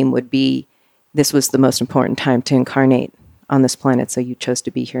other theme would be, this was the most important time to incarnate on this planet, so you chose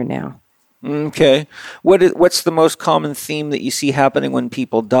to be here now. Okay. What's the most common theme that you see happening when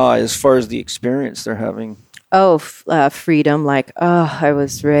people die as far as the experience they're having? Oh, freedom, like, oh, I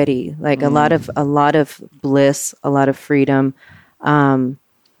was ready. Like a lot of bliss, a lot of freedom.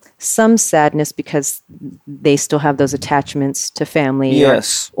 Some sadness because they still have those attachments to family,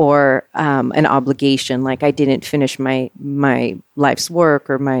 yes, or an obligation, like I didn't finish my life's work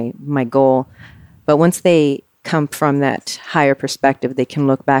or my goal. But once they come from that higher perspective, they can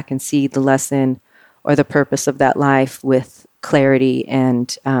look back and see the lesson or the purpose of that life with clarity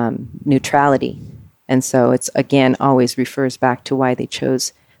and neutrality. And so it's, again, always refers back to why they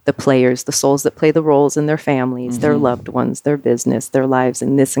chose the players, the souls that play the roles in their families, their loved ones, their business, their lives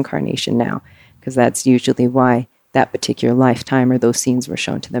in this incarnation now, because that's usually why that particular lifetime or those scenes were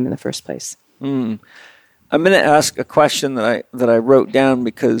shown to them in the first place. I'm going to ask a question that I wrote down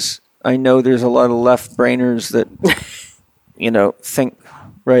because I know there's a lot of left-brainers that, think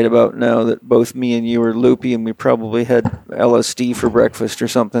right about now that both me and you are loopy and we probably had LSD for breakfast or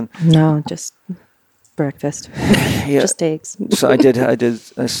something. No, just breakfast. Yeah. Just eggs. So I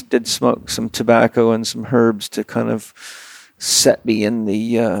did smoke some tobacco and some herbs to kind of set me in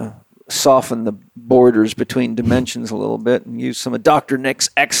the soften the borders between dimensions a little bit, and use some of Dr.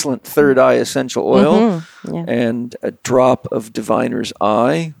 Nick's excellent Third Eye essential oil and a drop of Diviner's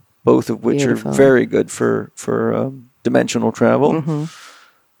Eye, both of which are very good for dimensional travel.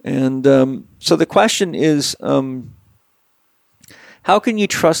 And so the question is, how can you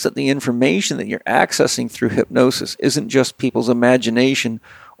trust that the information that you're accessing through hypnosis isn't just people's imagination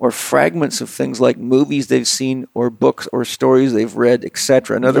or fragments of things like movies they've seen or books or stories they've read,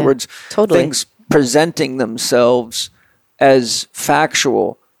 etc.? In other words, things presenting themselves as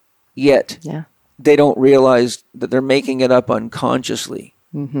factual, yet they don't realize that they're making it up unconsciously.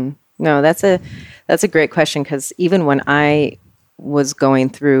 Mm-hmm. No, that's a great question, because even when I was going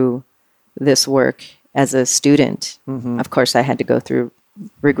through this work as a student, of course I had to go through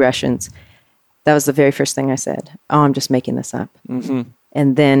regressions. That was the very first thing I said. Oh, I'm just making this up. Mm-hmm.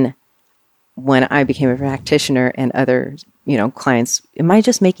 And then when I became a practitioner and other, clients, am I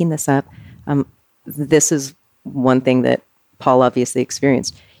just making this up? This is one thing that Paul obviously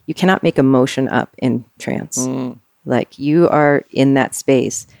experienced. You cannot make emotion up in trance. Like, you are in that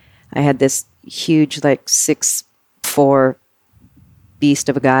space. I had this huge, 6'4" beast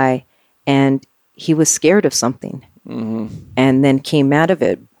of a guy, and he was scared of something, and then came out of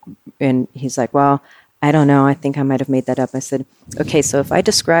it. And he's like, well, I don't know. I think I might have made that up. I said, okay, so if I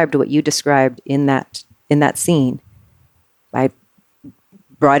described what you described in that scene, I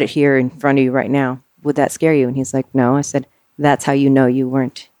brought it here in front of you right now, would that scare you? And he's like, no. I said, that's how you know you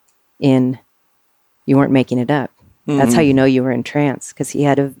weren't making it up. That's how you know you were in trance, because he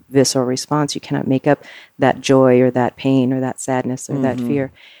had a visceral response. You cannot make up that joy or that pain or that sadness or that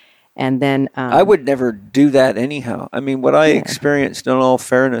fear. And then I would never do that anyhow. I mean, what I experienced, in all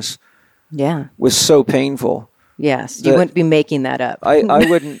fairness, was so painful. Yes, you wouldn't be making that up. I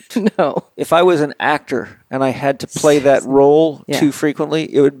wouldn't. No. If I was an actor and I had to play that role too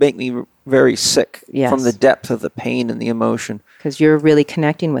frequently, it would make me very sick from the depth of the pain and the emotion. Because you're really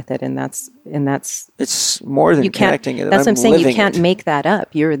connecting with it, and that's it's more than connecting it. That's what I'm saying. You can't make that up.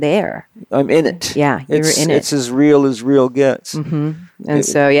 You're there. I'm in it. Yeah, you're in it. It's as real gets. Mm-hmm. And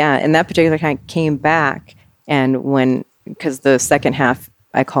so, and that particular kind came back, and because the second half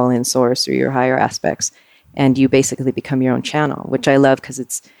I call in source, or your higher aspects, and you basically become your own channel, which I love, because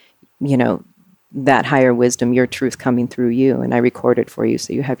it's, that higher wisdom, your truth coming through you, and I record it for you,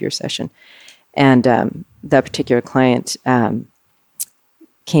 so you have your session. And that particular client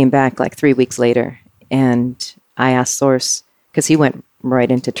came back 3 weeks later, and I asked Source, because he went right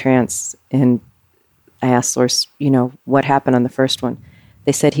into trance, and I asked Source, what happened on the first one?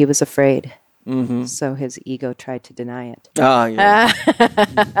 They said he was afraid. Mm-hmm. So his ego tried to deny it. Ah, yeah.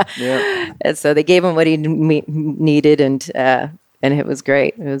 Yeah. And so they gave him what he needed, and it was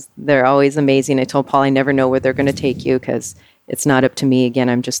great. They're always amazing. I told Paul, I never know where they're going to take you, because it's not up to me. Again,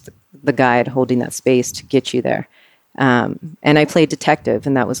 I'm just the guide holding that space to get you there. And I played detective,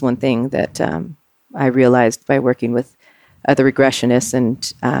 and that was one thing that I realized by working with other regressionists,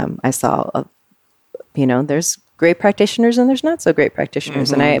 and I saw, there's great practitioners and there's not so great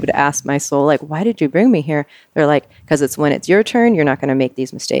practitioners. And I would ask my soul, why did you bring me here? They're like, because it's when it's your turn, you're not going to make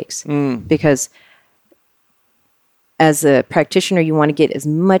these mistakes. Because as a practitioner, you want to get as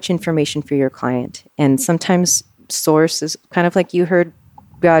much information for your client. And sometimes source is kind of like you heard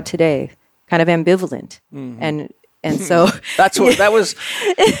God today, kind of ambivalent. And so that was,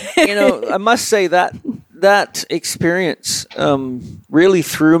 I must say that experience really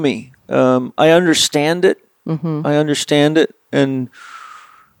threw me. I understand it. I understand it, and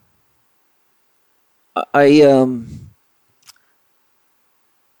I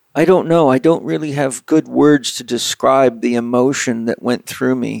don't know. I don't really have good words to describe the emotion that went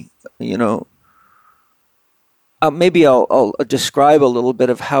through me. Maybe I'll describe a little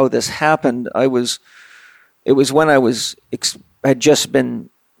bit of how this happened. It was when I had just been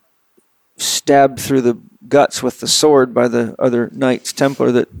stabbed through the guts with the sword by the other Knights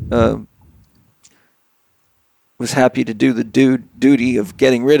Templar that was happy to do the duty of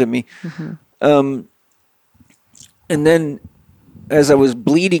getting rid of me. And then as I was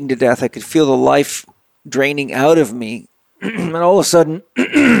bleeding to death, I could feel the life draining out of me. And all of a sudden,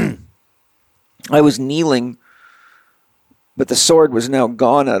 I was kneeling, but the sword was now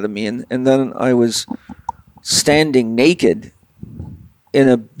gone out of me. And then I was standing naked in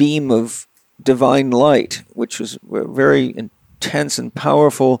a beam of divine light, which was very intense and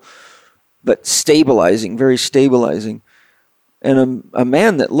powerful, but stabilizing, very stabilizing. And a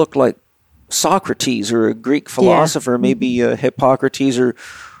man that looked like Socrates or a Greek philosopher, maybe Hippocrates or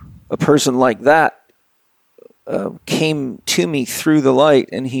a person like that, came to me through the light,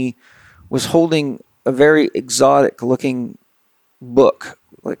 and he was holding a very exotic-looking book,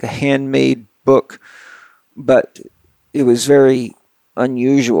 like a handmade book, but it was very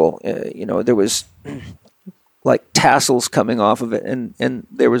unusual. There was like tassels coming off of it, and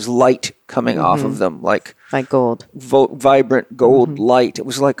there was light coming off of them, like gold, vibrant gold light. It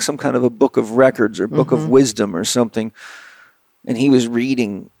was like some kind of a book of records or book of wisdom or something. and he was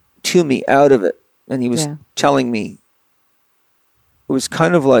reading to me out of it, and he was telling me it was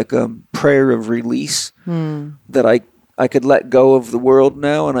kind of like a prayer of release that I could let go of the world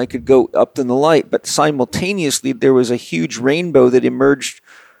now and I could go up in the light. But simultaneously, there was a huge rainbow that emerged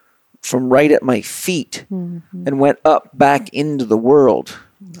from right at my feet and went up back into the world.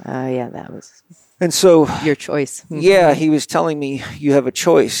 That was And so your choice. Yeah, he was telling me, you have a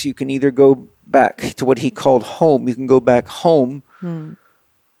choice. You can either go back to what he called home. You can go back home,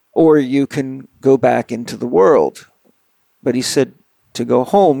 or you can go back into the world. But he said, to go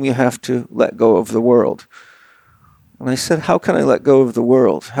home, you have to let go of the world. And I said, how can I let go of the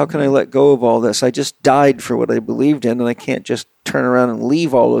world? How can I let go of all this? I just died for what I believed in, and I can't just turn around and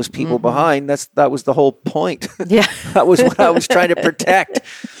leave all those people behind. That was the whole point. Yeah. That was what I was trying to protect.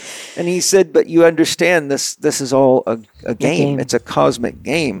 And he said, but you understand this is all a game. It's a cosmic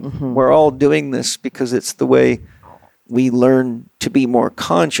game. We're all doing this because it's the way we learn to be more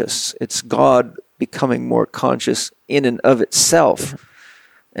conscious. It's God becoming more conscious in and of itself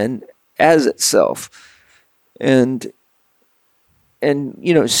and as itself. And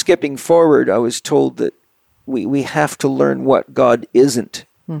skipping forward, I was told that we have to learn what God isn't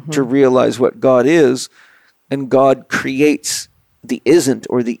to realize what God is, and God creates the isn't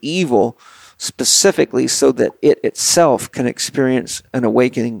or the evil specifically so that it itself can experience an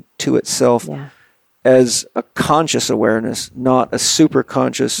awakening to itself as a conscious awareness, not a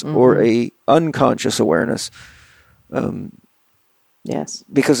superconscious or a unconscious awareness. Yes.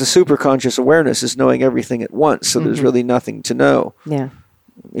 Because a superconscious awareness is knowing everything at once, so there's really nothing to know. Yeah.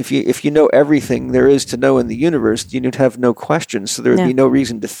 If you know everything there is to know in the universe, you'd have no questions, so there would be no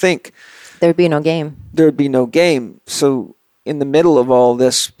reason to think. There would be no game. There would be no game. So in the middle of all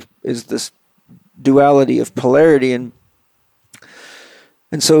this is this duality of polarity, and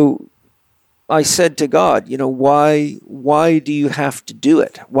so I said to God, why do you have to do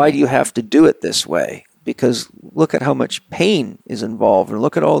it? Why do you have to do it this way? Because look at how much pain is involved, and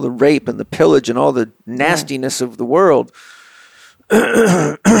look at all the rape and the pillage and all the nastiness of the world.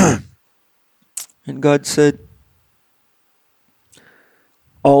 And God said,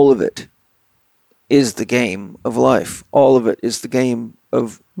 all of it is the game of life. All of it is the game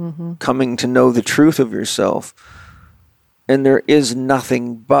of coming to know the truth of yourself. And there is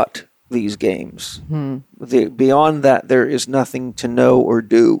nothing but these games. Beyond that, there is nothing to know or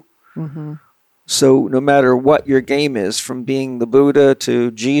do. So no matter what your game is, from being the Buddha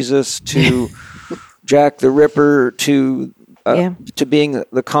to Jesus to Jack the Ripper to being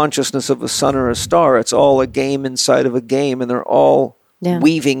the consciousness of a sun or a star, it's all a game inside of a game, and they're all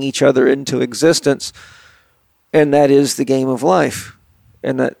weaving each other into existence. And that is the game of life.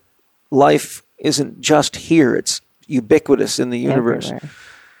 And that life isn't just here, it's ubiquitous in the universe. Everywhere.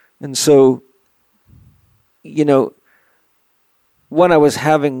 And so, when I was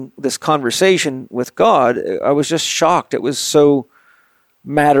having this conversation with God, I was just shocked. It was so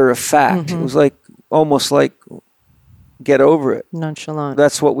matter of fact. It was almost like, get over it. Nonchalant.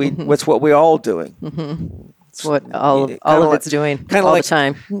 That's what we all doing. It's what all of it's doing all the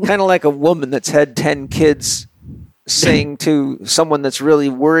time. Kind of like a woman that's had 10 kids saying to someone that's really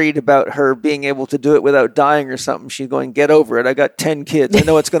worried about her being able to do it without dying or something, she's going, get over it. I got 10 kids. I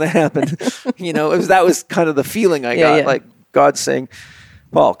know it's going to happen. That was kind of the feeling I got. Like God saying,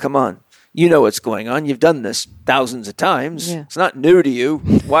 Paul, come on. You know what's going on. You've done this thousands of times. Yeah. It's not new to you.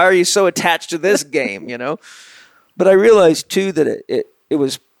 Why are you so attached to this game, But I realized, too, that it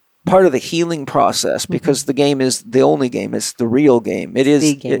was part of the healing process, because the game is the only game. It's the real game. It is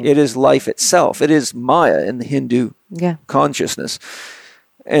it is life itself. It is Maya in the Hindu consciousness.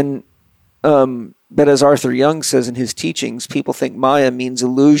 And but as Arthur Young says in his teachings, people think Maya means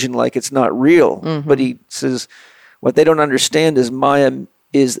illusion, like it's not real. But he says what they don't understand is Maya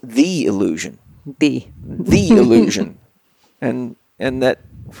is the illusion. The illusion. And that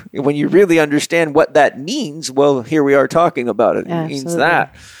when you really understand what that means, well, here we are talking about it. It means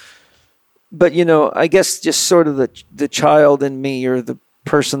that. But, I guess just sort of the child in me, or the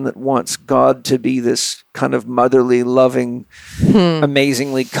person that wants God to be this kind of motherly, loving,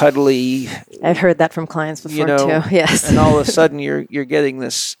 amazingly cuddly. I've heard that from clients before too. Yes. And all of a sudden you're getting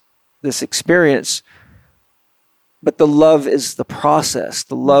this experience. But the love is the process.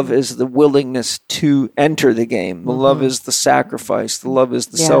 The love is the willingness to enter the game. The love is the sacrifice. The love is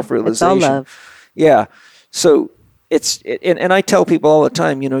the self-realization. It's all love. Yeah. So and I tell people all the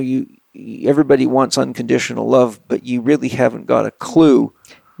time, everybody wants unconditional love, but you really haven't got a clue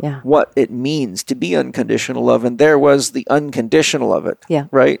what it means to be unconditional love. And there was the unconditional of it. Yeah.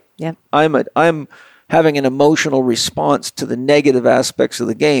 Right? Yeah. I'm having an emotional response to the negative aspects of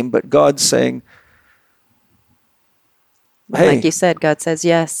the game, but God's saying, hey, like you said, God says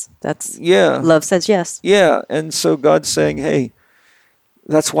yes. That's yeah, love says yes. yeah. And so God's saying, hey,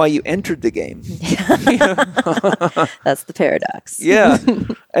 that's why you entered the game. That's the paradox. Yeah.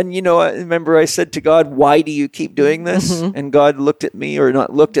 And, I remember I said to God, why do you keep doing this? And God looked at me, or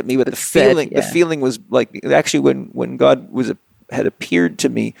not looked at me, but the feeling was like, actually when God had appeared to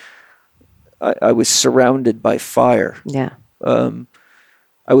me, I was surrounded by fire. Yeah.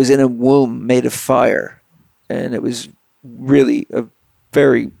 I was in a womb made of fire, and it was really a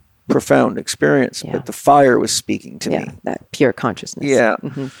very profound experience. Yeah. But the fire was speaking to me. That pure consciousness. Yeah.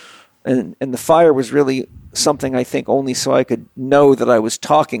 And the fire was really something, I think, only so I could know that I was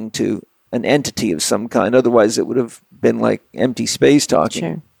talking to an entity of some kind. Otherwise, it would have been like empty space talking.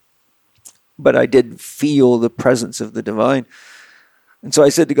 Sure. But I did feel the presence of the divine. And so I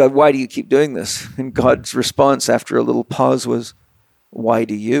said to God, why do you keep doing this? And God's response after a little pause was, why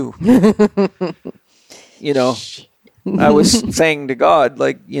do you? I was saying to God,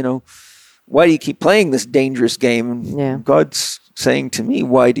 like, why do you keep playing this dangerous game? And God's saying to me,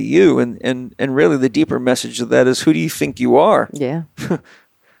 why do you? And really the deeper message of that is, who do you think you are? Yeah.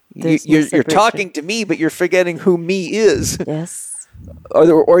 You're talking to me, but you're forgetting who me is. Yes.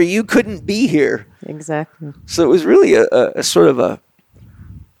 Or you couldn't be here. Exactly. So it was really a sort of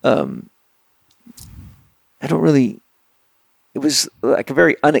it was like a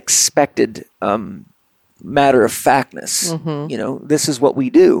very unexpected matter of factness. This is what we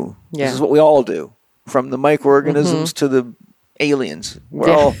do. Yeah. This is what we all do. From the microorganisms to the aliens.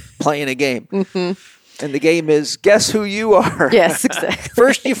 We're all playing a game. And the game is, guess who you are? Yes, exactly.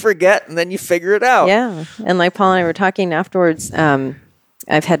 First you forget, and then you figure it out. Yeah. And like Paul and I were talking afterwards, I've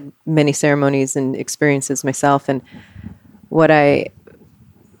had many ceremonies and experiences myself, and what I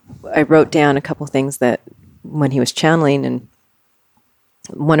wrote down a couple things that when he was channeling, and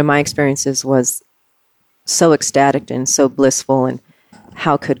one of my experiences was so ecstatic and so blissful, and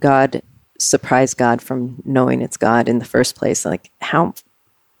how could God surprise God from knowing it's God in the first place? Like, how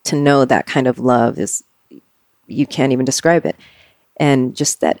to know that kind of love is, you can't even describe it. And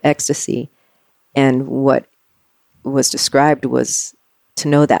just that ecstasy. And what was described was to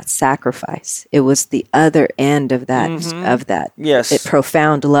know that sacrifice. It was the other end of that. Yes.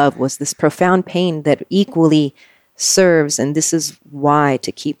 Profound love was this profound pain that equally serves. And this is why,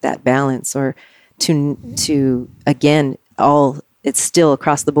 to keep that balance, or to again, it's still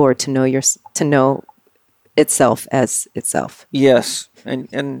across the board, to know itself as itself. Yes.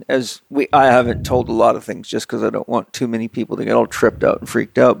 And as I haven't told a lot of things just because I don't want too many people to get all tripped out and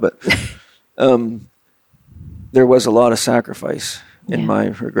freaked out, but there was a lot of sacrifice in my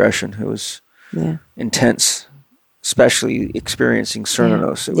regression. It was intense, especially experiencing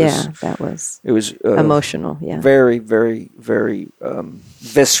Cernunnos. It was emotional. Yeah. Very, very, very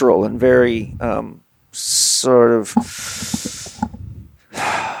visceral, and very sort of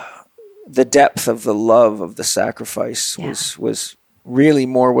the depth of the love of the sacrifice was really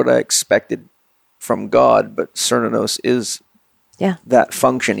more what I expected from God. But Cernunnos is that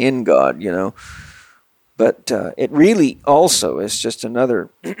function in God, But it really also is just another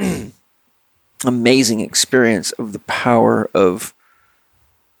amazing experience of the power of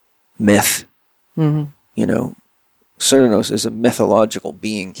myth. Cernunnos is a mythological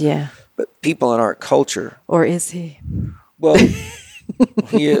being. Yeah. But people in our culture... Or is he? Well,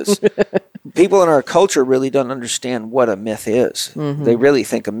 he is. People in our culture really don't understand what a myth is. They really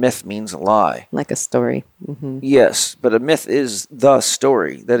think a myth means a lie. Like a story. Yes, but a myth is the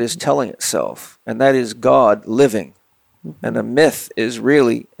story that is telling itself, and that is God living. And a myth is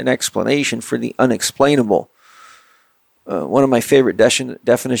really an explanation for the unexplainable. One of my favorite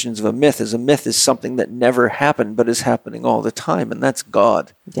definitions of a myth is something that never happened but is happening all the time, and that's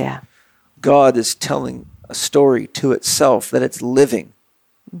God. Yeah. God is telling a story to itself that it's living.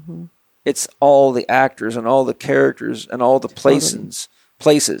 It's all the actors and all the characters and all the places.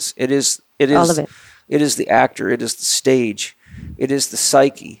 It is all of it. It is the actor. It is the stage. It is the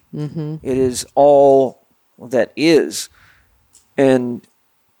psyche. It is all that is. And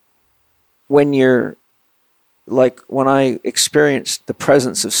when I experienced the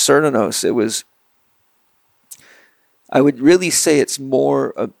presence of Cernunnos, I would really say it's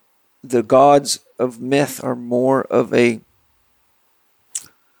more the gods of myth are more of a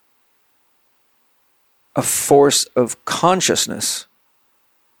force of consciousness.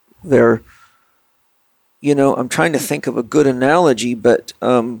 They're, I'm trying to think of a good analogy, but,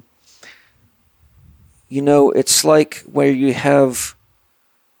 it's like where you have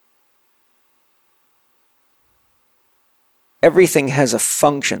everything has a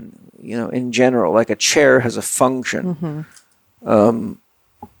function, in general, like a chair has a function.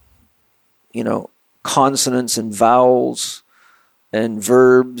 consonants and vowels and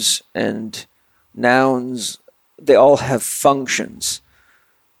verbs and nouns. They all have functions.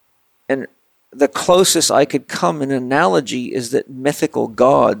 And the closest I could come in analogy is that mythical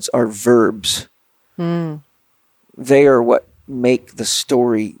gods are verbs. They are what make the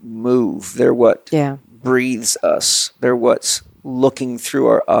story move. They're what breathes us. They're what's looking through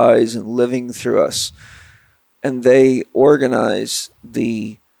our eyes and living through us. And they organize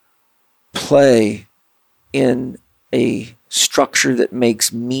the play in a structure that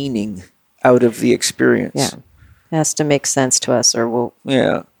makes meaning out of the experience. Yeah. It has to make sense to us or we'll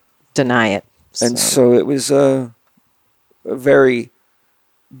deny it. And so it was a very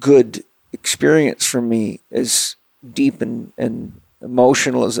good experience for me, as deep and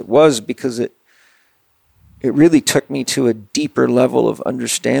emotional as it was, because it really took me to a deeper level of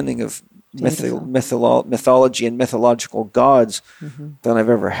understanding of mythology and mythological gods than I've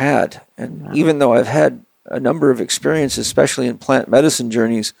ever had. And even though I've had a number of experiences, especially in plant medicine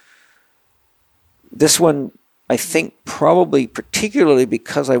journeys, this one, I think probably particularly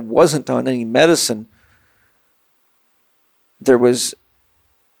because I wasn't on any medicine, there was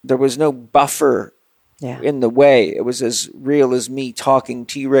no buffer in the way. It was as real as me talking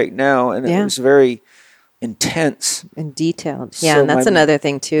to you right now, and it was very intense and detailed. Yeah, so and that's another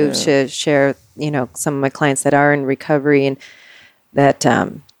thing too, to share, some of my clients that are in recovery and that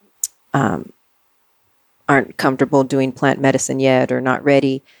aren't comfortable doing plant medicine yet or not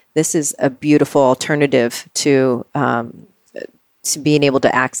ready. This is a beautiful alternative to being able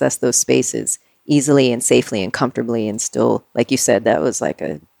to access those spaces easily and safely and comfortably, and still, like you said, that was like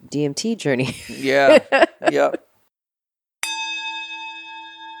a DMT journey. Yeah.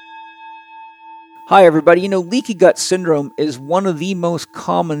 Hi, everybody. Leaky gut syndrome is one of the most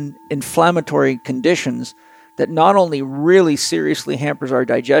common inflammatory conditions that not only really seriously hampers our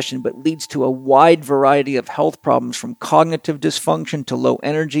digestion, but leads to a wide variety of health problems, from cognitive dysfunction to low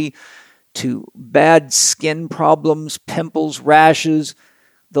energy to bad skin problems, pimples, rashes.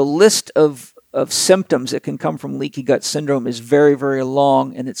 The list of symptoms that can come from leaky gut syndrome is very, very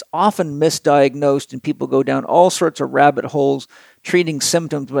long, and it's often misdiagnosed, and people go down all sorts of rabbit holes treating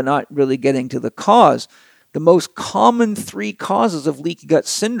symptoms but not really getting to the cause. The most common 3 causes of leaky gut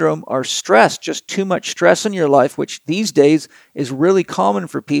syndrome are stress, just too much stress in your life, which these days is really common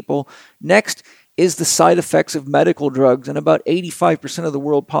for people. Next is the side effects of medical drugs, and about 85% of the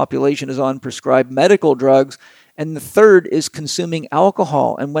world population is on prescribed medical drugs. And the third is consuming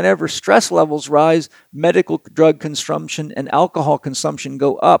alcohol. And whenever stress levels rise, medical drug consumption and alcohol consumption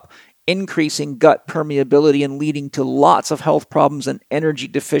go up, increasing gut permeability and leading to lots of health problems and energy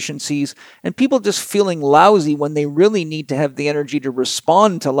deficiencies, and people just feeling lousy when they really need to have the energy to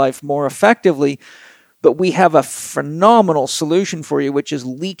respond to life more effectively. But we have a phenomenal solution for you, which is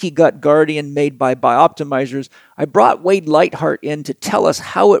Leaky Gut Guardian, made by Bioptimizers. I brought Wade Lightheart in to tell us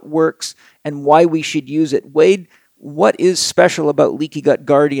how it works and why we should use it. Wade, what is special about Leaky Gut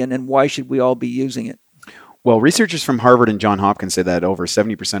Guardian, and why should we all be using it? Well, researchers from Harvard and Johns Hopkins say that over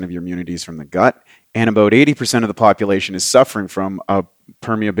 70% of your immunity is from the gut, and about 80% of the population is suffering from a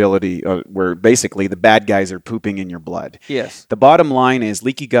permeability where basically the bad guys are pooping in your blood. Yes. The bottom line is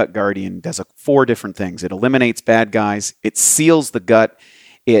Leaky Gut Guardian does 4 different things. It eliminates bad guys, it seals the gut,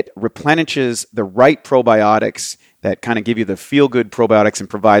 it replenishes the right probiotics that kind of give you the feel-good probiotics and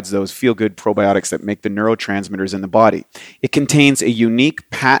provides those feel-good probiotics that make the neurotransmitters in the body. It contains a unique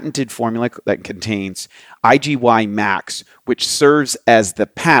patented formula that contains IGY Max, which serves as the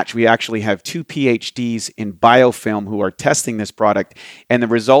patch. We actually have 2 PhDs in biofilm who are testing this product, and the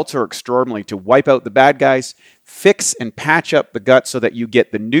results are extraordinary to wipe out the bad guys, fix and patch up the gut so that you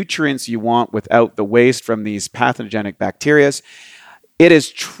get the nutrients you want without the waste from these pathogenic bacteria. It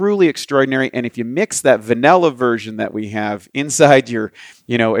is truly extraordinary, and if you mix that vanilla version that we have inside your,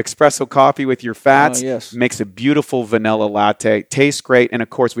 espresso coffee with your fats, makes a beautiful vanilla latte. Tastes great, and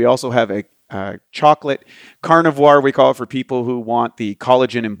of course, we also have a chocolate carnivore, we call it, for people who want the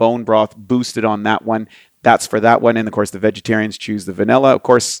collagen and bone broth boosted on that one. That's for that one, and of course, the vegetarians choose the vanilla. Of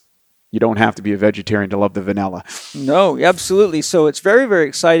course, you don't have to be a vegetarian to love the vanilla. No, absolutely. So it's very, very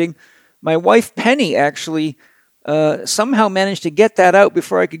exciting. My wife, Penny, actually somehow managed to get that out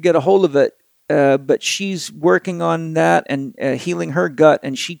before I could get a hold of it. But she's working on that and healing her gut,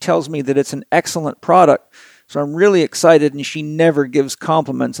 and she tells me that it's an excellent product. So I'm really excited, and she never gives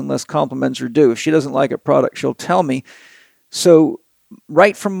compliments unless compliments are due. If she doesn't like a product, she'll tell me. So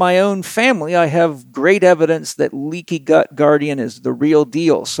right from my own family, I have great evidence that Leaky Gut Guardian is the real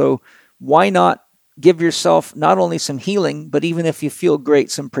deal. So why not give yourself not only some healing, but even if you feel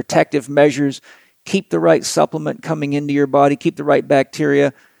great, some protective measures. Keep the right supplement coming into your body, keep the right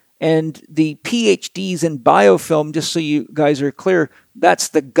bacteria, And the PhDs in biofilm, just so you guys are clear, that's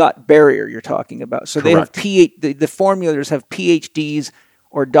the gut barrier you're talking about. So they have the formulators have PhDs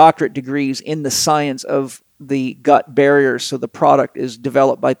or doctorate degrees in the science of the gut barrier. So the product is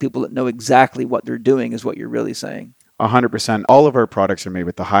developed by people that know exactly what they're doing, is what you're really saying. 100%. All of our products are made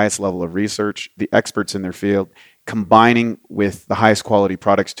with the highest level of research, the experts in their field, combining with the highest quality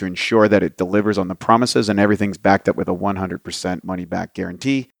products to ensure that it delivers on the promises, and everything's backed up with a 100% money-back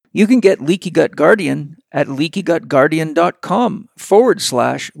guarantee. You can get Leaky Gut Guardian at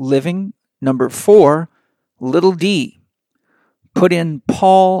leakygutguardian.com/living4d. Put in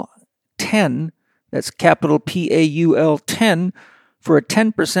Paul 10, that's capital PAUL 10, for a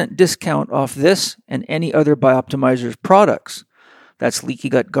 10% discount off this and any other Bioptimizers products. That's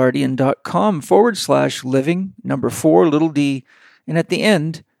leakygutguardian.com/living4d. And at the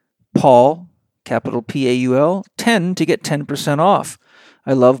end, Paul, capital PAUL 10, to get 10% off.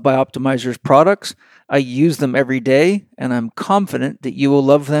 I love Bioptimizers products. I use them every day, and I'm confident that you will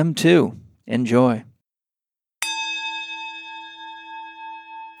love them too. Enjoy.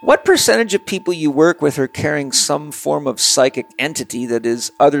 What percentage of people you work with are carrying some form of psychic entity that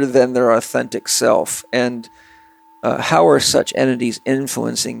is other than their authentic self? And how are such entities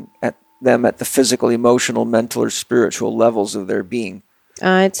influencing them at the physical, emotional, mental, or spiritual levels of their being?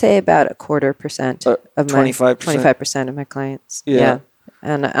 I'd say about 25% of 25% of my clients. Yeah.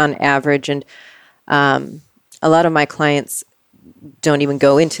 And on average, and a lot of my clients don't even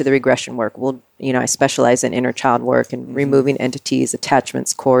go into the regression work. I specialize in inner child work and removing entities,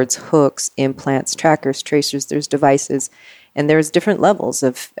 attachments, cords, hooks, implants, trackers, tracers. There's devices, and there's different levels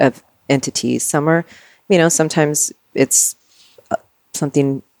of entities. Some are, sometimes it's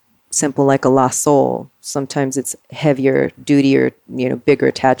something simple like a lost soul. Sometimes it's heavier, dutier, bigger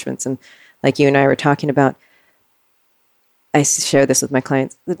attachments. And like you and I were talking about, I share this with my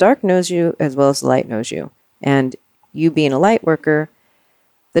clients. The dark knows you as well as the light knows you. And you being a light worker,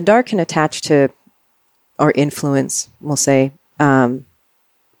 the dark can attach to or influence, we'll say,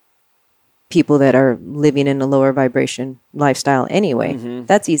 people that are living in a lower vibration lifestyle anyway.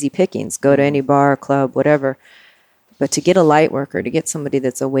 That's easy pickings. Go to any bar, club, whatever. But to get a light worker, to get somebody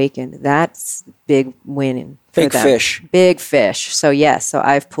that's awakened, that's big winning. Big fish. Big fish. So yes, so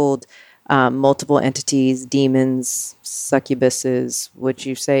I've pulled multiple entities, demons, succubuses. Would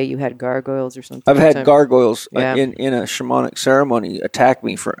you say you had gargoyles or something? I've had gargoyles Yeah. in a shamanic ceremony attack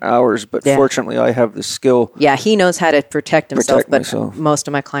me for hours, but fortunately I have the skill. Yeah, he knows how to protect himself, but myself. most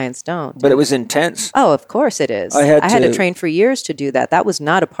of my clients don't. But it was intense. Oh, of course it is. I had to to train for years to do that. That was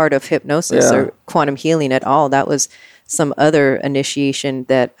not a part of hypnosis or quantum healing at all. That was some other initiation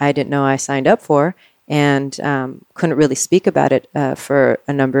that I didn't know I signed up for, and couldn't really speak about it for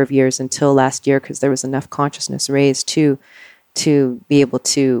a number of years until last year, because there was enough consciousness raised to be able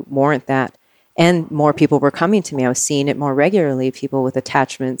to warrant that. And more people were coming to me. I was seeing it more regularly, people with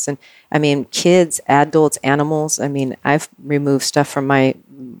attachments. And I mean, kids, adults, animals. I mean, I've removed stuff from my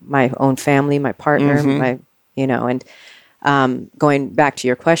own family, my partner, and going back to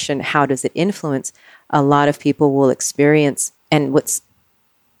your question, how does it influence? A lot of people will experience, and what's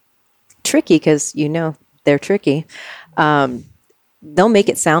tricky, because they're tricky, they'll make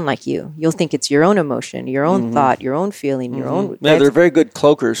it sound like you. You'll think it's your own emotion, your own thought, your own feeling, your own... Yeah, they're very good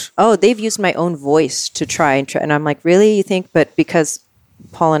cloakers. Oh, they've used my own voice to try. And I'm like, really? You think? But because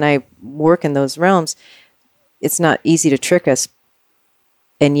Paul and I work in those realms, it's not easy to trick us.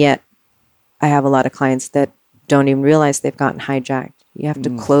 And yet I have a lot of clients that don't even realize they've gotten hijacked. You have to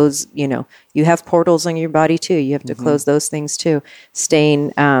close, you have portals on your body too. You have to close those things too.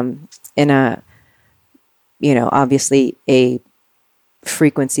 Staying in a, obviously a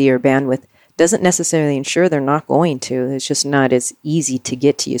frequency or bandwidth doesn't necessarily ensure they're not going to. It's just not as easy to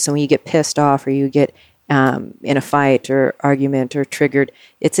get to you. So when you get pissed off or you get in a fight or argument or triggered,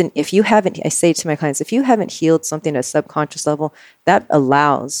 if you haven't, I say to my clients, if you haven't healed something at a subconscious level, that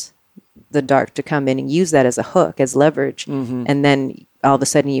allows the dark to come in and use that as a hook, as leverage. And then all of a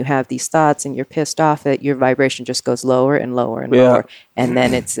sudden you have these thoughts and you're pissed off that your vibration just goes lower and lower and lower. And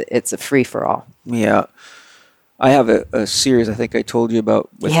then it's a free for all. Yeah. I have a series I think I told you about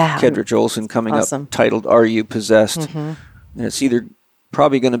with Kedrich Olson coming up titled Are You Possessed? And it's either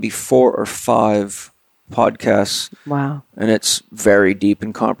probably going to be 4 or 5 podcasts. Wow. And it's very deep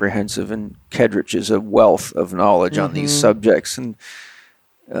and comprehensive, and Kedrich is a wealth of knowledge on these subjects. And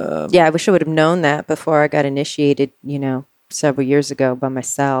I wish I would have known that before I got initiated, several years ago by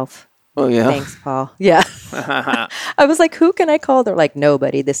myself. Oh, yeah. Thanks, Paul. Yeah. I was like, who can I call? They're like,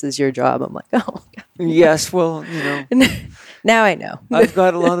 nobody. This is your job. I'm like, oh, God. Yes, well, Now I know. I've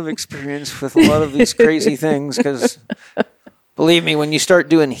got a lot of experience with a lot of these crazy things because, Believe me, when you start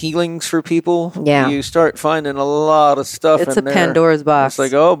doing healings for people, Yeah. you start finding a lot of stuff It's in a there. Pandora's box. It's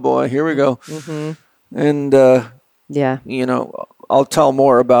like, oh boy, here we go. And, Yeah. you know, I'll tell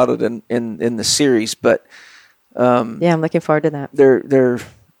more about it in the series, but Yeah, I'm looking forward to that. they're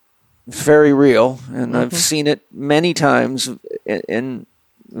very real, and I've seen it many times in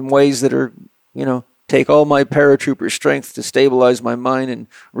ways that are, you know, take all my paratrooper strength to stabilize my mind and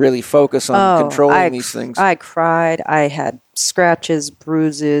really focus on controlling these things. I cried. I had scratches,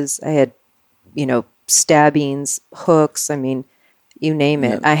 bruises. I had, you know, stabbings, hooks. I mean, you name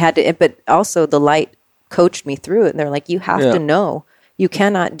it. I had to, but also the light coached me through it. And they're like, you have to know. You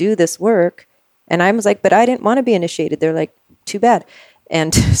cannot do this work. And I was like, but I didn't want to be initiated. They're like, too bad.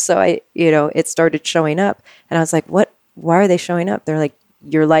 And so I, you know, it started showing up. And I was like, what? Why are they showing up? They're like,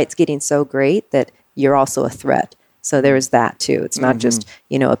 your light's getting so great that you're also a threat. So there's that too. It's not just,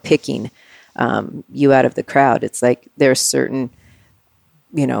 you know, a picking you out of the crowd. It's like there's certain,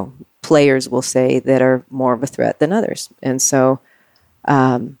 you know, players will say that are more of a threat than others. And so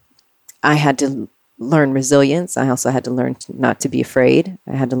I had to learn resilience. I also had to learn not to be afraid.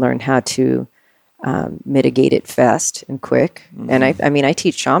 I had to learn how to mitigate it fast and quick. And I mean, I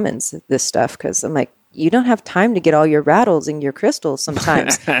teach shamans this stuff because I'm like, you don't have time to get all your rattles and your crystals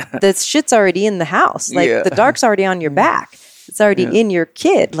sometimes. The shit's already in the house. Like the dark's already on your back. It's already in your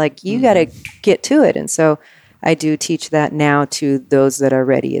kid. Like you got to get to it. And so I do teach that now to those that are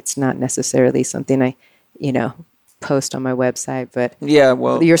ready. It's not necessarily something I, you know, post on my website, but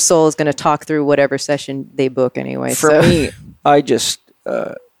well, your soul is going to talk through whatever session they book anyway. For me, I just,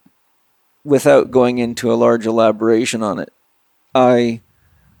 without going into a large elaboration on it, I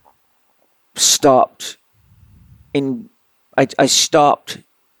stopped I stopped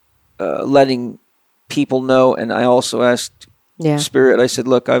letting people know, and I also asked Spirit, I said,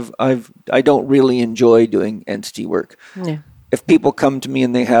 look, I don't really enjoy doing entity work. If people come to me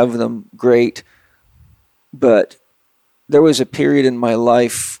and they have them, great, but there was a period in my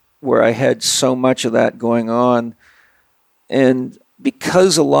life where I had so much of that going on, and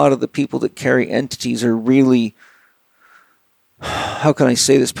because a lot of the people that carry entities are really, how can I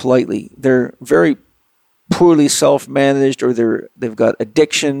say this politely? They're very poorly self-managed, or they've got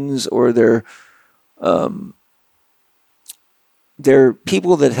addictions, or they're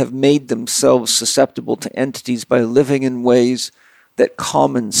people that have made themselves susceptible to entities by living in ways that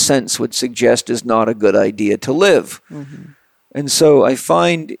common sense would suggest is not a good idea to live. And so I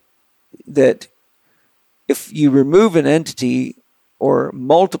find that if you remove an entity or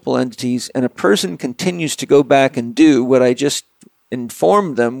multiple entities and a person continues to go back and do what I just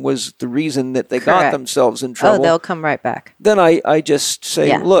informed them was the reason that they got themselves in trouble. Oh, they'll come right back. Then I just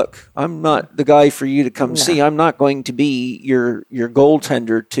say, look, I'm not the guy for you to come see. I'm not going to be your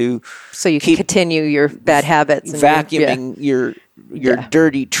goaltender to so you can continue your bad habits and vacuuming your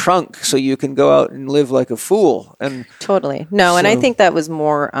dirty trunk so you can go out and live like a fool. And totally. No, and I think that was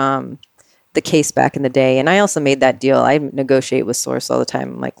more the case back in the day. And I also made that deal. I negotiate with Source all the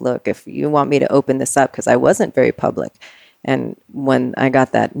time. I'm like, look, if you want me to open this up, because I wasn't very public. And when I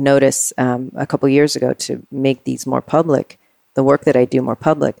got that notice a couple years ago to make these more public, the work that I do more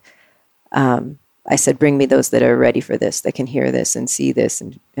public, I said, bring me those that are ready for this, that can hear this and see this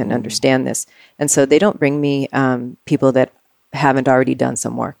and understand this. And so they don't bring me people that haven't already done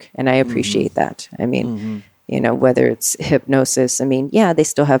some work. And I appreciate that. I mean, you know, whether it's hypnosis, I mean, yeah, they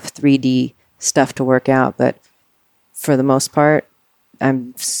still have 3D stuff to work out, but for the most part,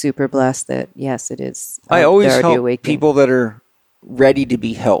 I'm super blessed that, yes, it is. I always help people that are ready to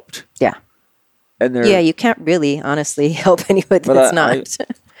be helped. Yeah. And you can't really, honestly, help anyone that's not.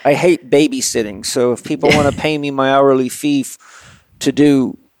 I hate babysitting. So if people want to pay me my hourly fee to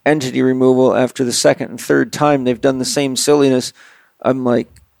do entity removal after the second and third time they've done the same silliness, I'm like,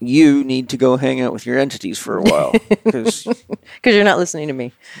 you need to go hang out with your entities for a while. Because you're not listening to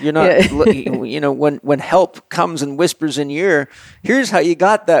me. You're not, you know, when help comes and whispers in your ear, here's how you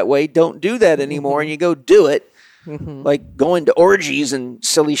got that way, don't do that anymore, and you go do it. Like going to orgies and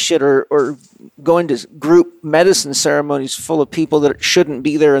silly shit, or going to group medicine ceremonies full of people that shouldn't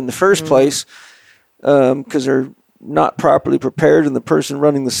be there in the first place because they're not properly prepared, and the person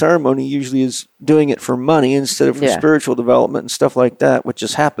running the ceremony usually is doing it for money instead of for spiritual development and stuff like that, which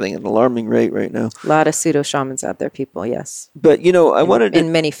is happening at an alarming rate right now. A lot of pseudo shamans out there, people, yes. But, you know, I wanted to...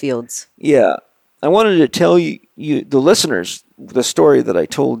 In many fields. Yeah. I wanted to tell you, the listeners, the story that I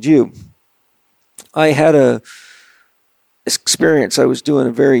told you. I had a experience. I was doing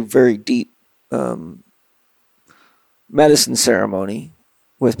a very, very deep medicine ceremony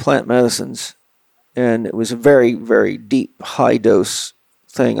with plant medicines, and it was a very, very deep, high-dose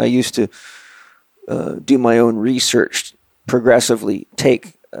thing. I used to do my own research progressively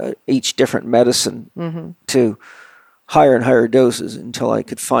take each different medicine to higher and higher doses until I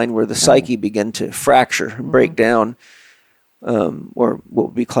could find where the psyche began to fracture and break down, or what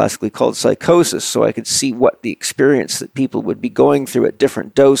would be classically called psychosis, so I could see what the experience that people would be going through at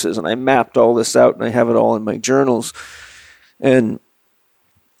different doses. And I mapped all this out, and I have it all in my journals. And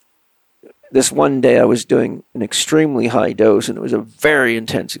this one day I was doing an extremely high dose, and it was a very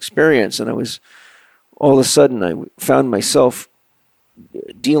intense experience. And all of a sudden I found myself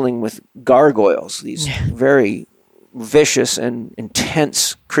dealing with gargoyles, these very vicious and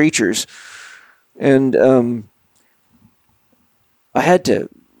intense creatures. And I had to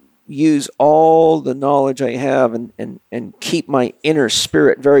use all the knowledge I have and keep my inner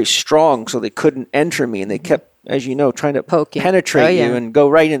spirit very strong so they couldn't enter me. And they kept, as you know, trying to penetrate you and go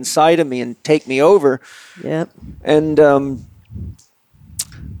right inside of me and take me over. Yep. And,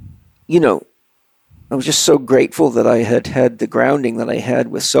 I was just so grateful that I had the grounding that I had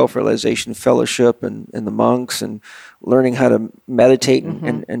with Self-Realization Fellowship and the monks, and learning how to meditate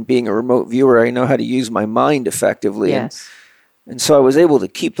and being a remote viewer. I know how to use my mind effectively. Yes. And so I was able to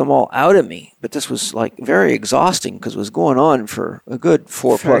keep them all out of me. But this was like very exhausting because it was going on for a good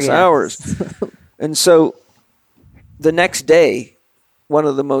 4+ hours. And so the next day, one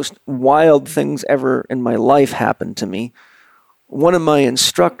of the most wild things ever in my life happened to me. One of my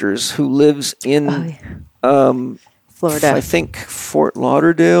instructors, who lives in Florida, I think Fort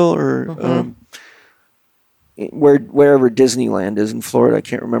Lauderdale, or wherever Disneyland is in Florida, I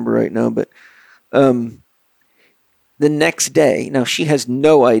can't remember right now, but the next day, now she has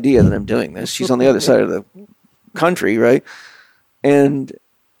no idea that I'm doing this. She's on the other side of the country, right? And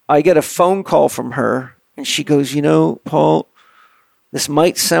I get a phone call from her, and she goes, Paul, this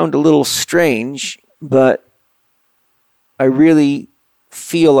might sound a little strange, but I really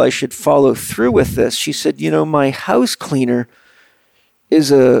feel I should follow through with this. She said, my house cleaner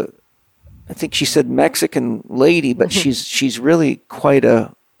is I think she said Mexican lady, but she's really quite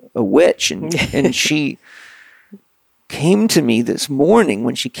a witch. And she came to me this morning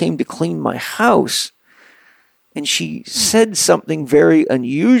when she came to clean my house, and she said something very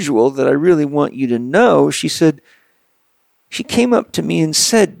unusual that I really want you to know. She said, she came up to me and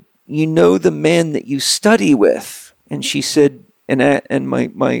said, the man that you study with. And she said, and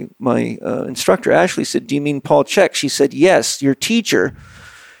my instructor, Ashley, said, do you mean Paul Chek? She said, yes, your teacher.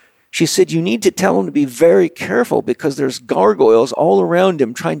 She said, you need to tell him to be very careful because there's gargoyles all around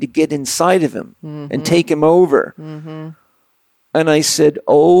him trying to get inside of him and take him over. And I said,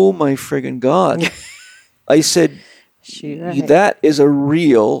 oh my friggin' God. I said, that is a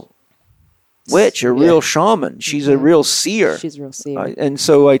real witch, a real shaman. She's a real seer. She's a real seer. And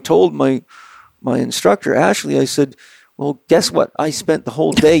so I told my instructor, Ashley, I said, well, guess what? I spent the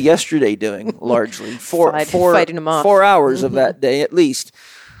whole day yesterday doing, largely, fighting them off. 4 hours of that day at least.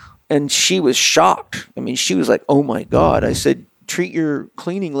 And she was shocked. I mean, she was like, oh my God. I said, treat your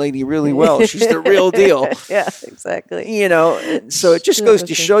cleaning lady really well. She's the real deal. Yeah, exactly. So it just goes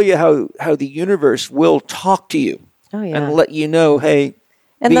to show you how the universe will talk to you and let you know, hey,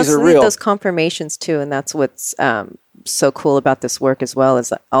 and these are real. Those confirmations too, and that's what's so cool about this work as well,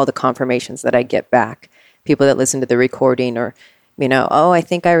 is all the confirmations that I get back. People that listen to the recording, or I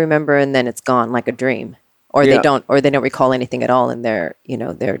think I remember, and then it's gone like a dream, or they don't recall anything at all, and they're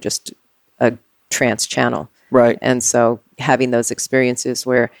just a trance channel, right? And so having those experiences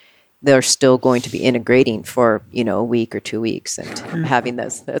where they're still going to be integrating for a week or 2 weeks, and having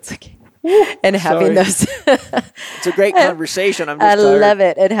those, that's okay. And having those, it's a great conversation. I love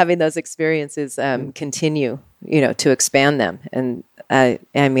it, and having those experiences continue, to expand them. And I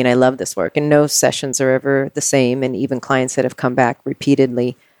love this work, and no sessions are ever the same. And even clients that have come back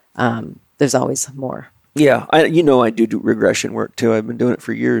repeatedly, there's always more. Yeah, I do regression work too. I've been doing it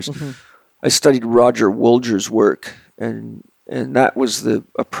for years. I studied Roger Woolger's work, and that was the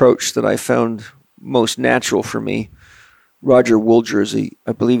approach that I found most natural for me. Roger Woolger is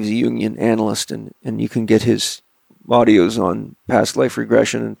I believe he's a Jungian analyst, and you can get his audios on past life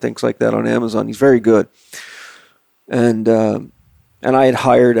regression and things like that on Amazon. He's very good. And I had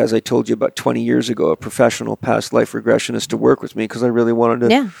hired, as I told you about 20 years ago, a professional past life regressionist to work with me because I really wanted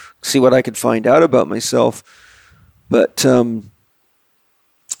to see what I could find out about myself. But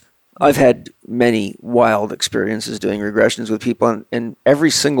I've had many wild experiences doing regressions with people, and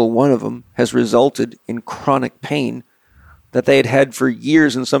every single one of them has resulted in chronic pain that they had for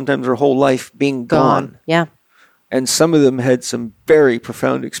years and sometimes their whole life being gone. Yeah. And some of them had some very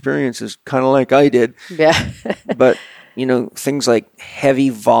profound experiences, kind of like I did. Yeah. But, things like heavy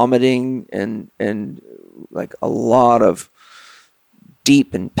vomiting and like a lot of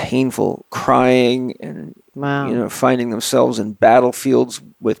deep and painful crying and Wow. finding themselves in battlefields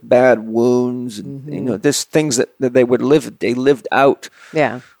with bad wounds and this things that they lived out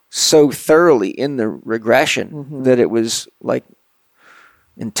Yeah. so thoroughly in the regression that it was like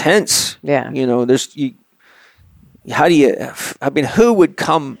intense. Yeah. Who would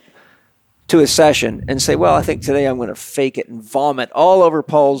come to a session and say, well, I think today I'm going to fake it and vomit all over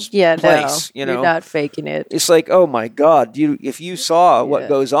Paul's place. No, you're not faking it. It's like, oh my God, if you saw what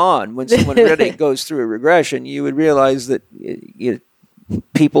goes on when someone really goes through a regression, you would realize that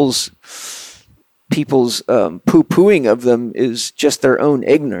people's poo-pooing of them is just their own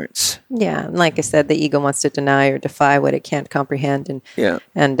ignorance. Yeah, and like I said, the ego wants to deny or defy what it can't comprehend,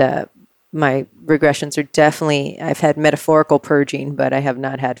 and my regressions are definitely. I've had metaphorical purging, but I have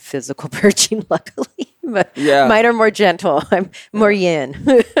not had physical purging, luckily. But mine are more gentle. I'm more yin.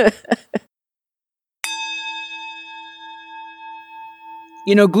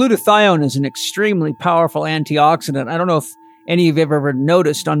 Glutathione is an extremely powerful antioxidant. I don't know if any of you have ever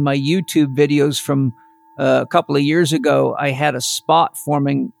noticed on my YouTube videos from a couple of years ago, I had a spot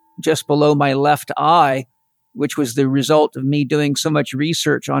forming just below my left eye, which was the result of me doing so much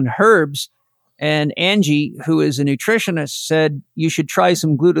research on herbs. And Angie, who is a nutritionist, said, you should try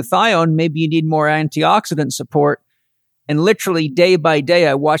some glutathione. Maybe you need more antioxidant support. And literally day by day,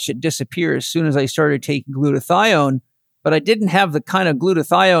 I watched it disappear as soon as I started taking glutathione. But I didn't have the kind of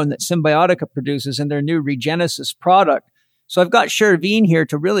glutathione that Symbiotica produces in their new Regenesis product. So I've got Shervin here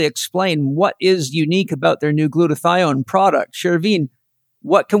to really explain what is unique about their new glutathione product. Shervin,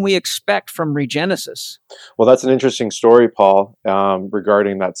 what can we expect from Regenesis? Well, that's an interesting story, Paul,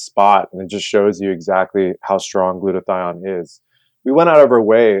 regarding that spot. And it just shows you exactly how strong glutathione is. We went out of our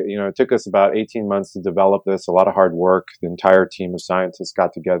way. It took us about 18 months to develop this, a lot of hard work. The entire team of scientists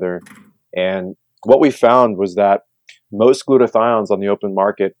got together. And what we found was that most glutathiones on the open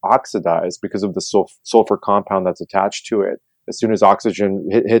market oxidize because of the sulfur compound that's attached to it. As soon as oxygen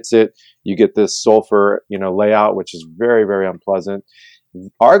hits it, you get this sulfur, layout, which is very, very unpleasant.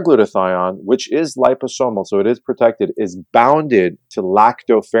 Our glutathione, which is liposomal, so it is protected, is bounded to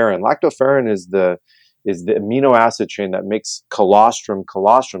lactoferrin. Lactoferrin is the amino acid chain that makes colostrum.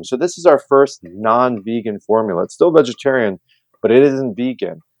 So this is our first non-vegan formula. It's still vegetarian, but it isn't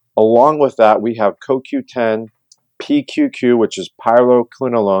vegan. Along with that, we have CoQ10, PQQ, which is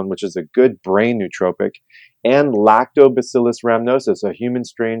pyrroloquinolone, which is a good brain nootropic, and Lactobacillus rhamnosus, a human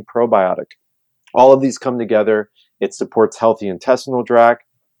strain probiotic. All of these come together. It supports healthy intestinal tract,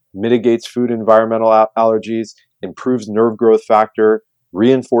 mitigates food environmental allergies, improves nerve growth factor,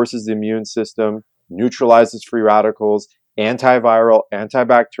 reinforces the immune system, neutralizes free radicals, antiviral,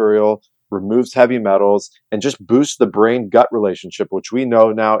 antibacterial, removes heavy metals, and just boosts the brain-gut relationship, which we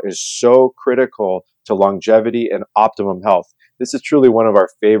know now is so critical to longevity and optimum health. This is truly one of our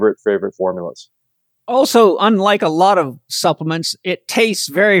favorite formulas. Also, unlike a lot of supplements, it tastes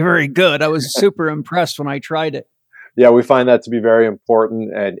very, very good. I was super impressed when I tried it. Yeah, we find that to be very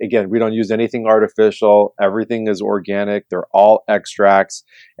important. And again, we don't use anything artificial. Everything is organic. They're all extracts,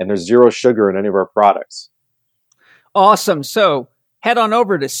 and there's zero sugar in any of our products. Awesome. So head on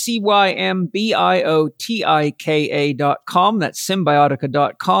over to CYMBIOTIKA.com. That's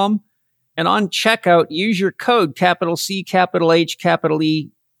Symbiotica.com. And on checkout, use your code capital C, capital H, capital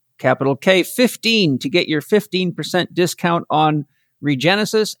E, capital K, 15 to get your 15% discount on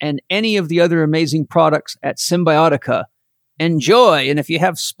Regenesis and any of the other amazing products at Symbiotica. Enjoy. And if you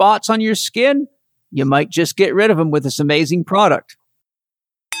have spots on your skin, you might just get rid of them with this amazing product.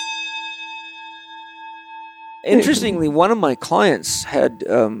 Interestingly, one of my clients had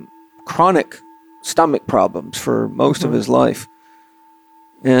chronic stomach problems for most of his life.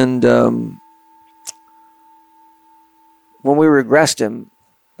 And when we regressed him,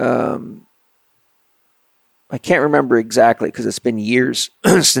 I can't remember exactly because it's been years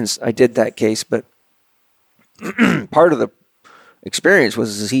since I did that case, but part of the experience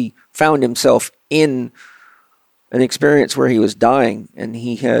was he found himself in an experience where he was dying, and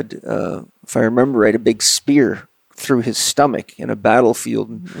he had, if I remember right, a big spear through his stomach in a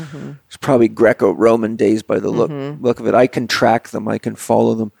battlefield. It's probably Greco-Roman days by the look of it. I can track them, I can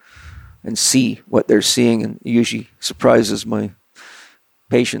follow them and see what they're seeing, and it usually surprises my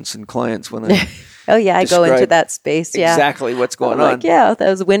patients and clients when I oh yeah, I go into that space. Yeah, exactly what's going on. Like, yeah,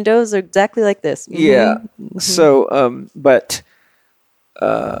 those windows are exactly like this. Yeah. So, but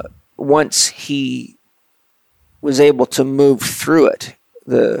once he was able to move through it,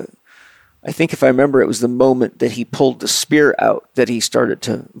 I think if I remember, it was the moment that he pulled the spear out that he started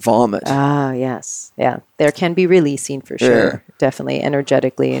to vomit. Ah, yes, yeah. There can be releasing for sure, definitely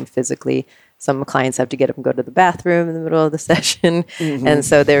energetically and physically. some clients have to get up and go to the bathroom in the middle of the session. And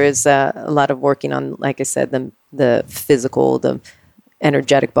so there is a lot of working on, like I said, the physical, the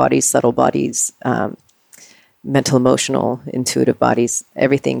energetic bodies, subtle bodies, mental, emotional, intuitive bodies.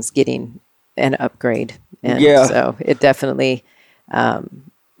 Everything's getting an upgrade. And so it definitely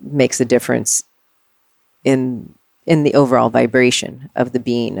makes a difference in the overall vibration of the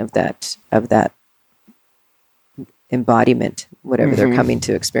being of that embodiment, whatever they're coming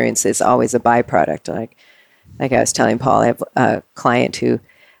to experience. Is always a byproduct. Like I was telling Paul, I have a client who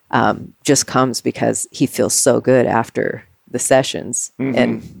just comes because he feels so good after the sessions,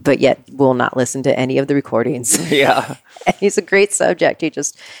 but yet will not listen to any of the recordings. Yeah. He's a great subject.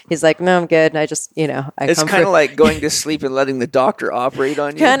 He's like, no, I'm good. I just, it's kind of like going to sleep and letting the doctor operate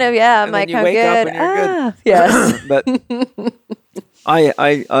on you. Kind of, yeah. I'm like, you I'm wake good. up and you're good. Yes. But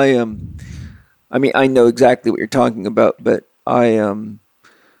I know exactly what you're talking about, but I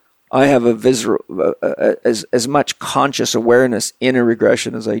have a visceral, as much conscious awareness in a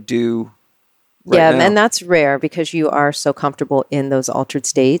regression as I do right now. And that's rare because you are so comfortable in those altered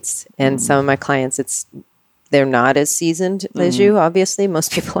states. And some of my clients, they're not as seasoned as you, obviously.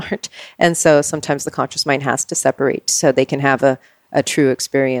 Most people aren't. And so sometimes the conscious mind has to separate so they can have a true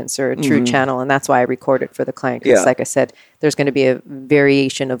experience or a true channel. And that's why I record it for the client. Because like I said, there's going to be a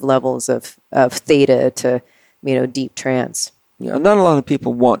variation of levels of theta to, deep trance. Yeah, not a lot of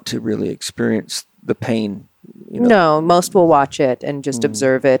people want to really experience the pain. No, most will watch it and just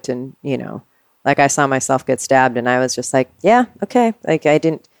observe it. And, like I saw myself get stabbed and I was just like, yeah, okay. Like I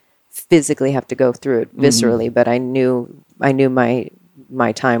didn't physically have to go through it viscerally, but I knew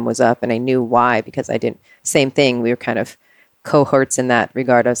my time was up and I knew why, because I didn't, same thing. We were kind of cohorts in that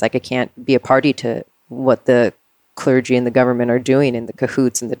regard. I was like, I can't be a party to what the clergy and the government are doing in the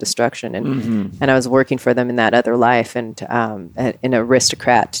cahoots and the destruction. And I was working for them in that other life and in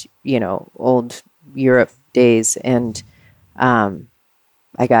aristocrat, old Europe days. And I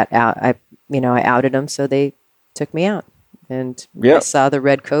got out, I outed them. So they took me out and I saw the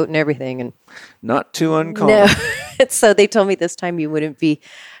red coat and everything. And not too uncommon. No. So they told me this time you wouldn't be,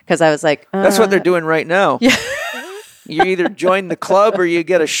 because I was like, that's what they're doing right now. Yeah. You either join the club or you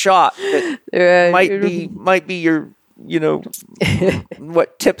get a shot that might be your,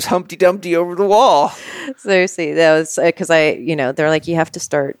 what tips Humpty Dumpty over the wall. Seriously, that was because they're like, you have to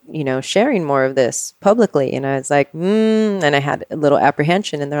start, sharing more of this publicly. And I was like, and I had a little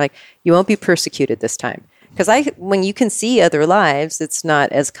apprehension. And they're like, you won't be persecuted this time. Because when you can see other lives, it's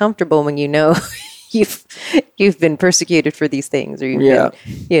not as comfortable when you've been persecuted for these things, or you've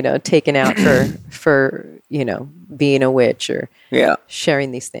been, taken out for being a witch or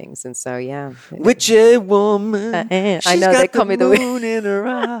sharing these things. And so, witchy woman. I know they call me the moon in her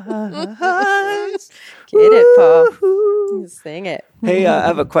eyes. Get it, Paul. Sing it. Hey, I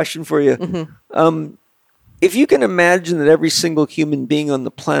have a question for you. If you can imagine that every single human being on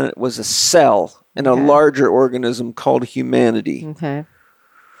the planet was a cell in a larger organism called humanity. Okay.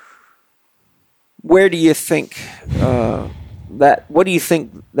 Where do you think what do you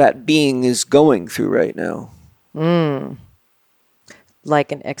think that being is going through right now?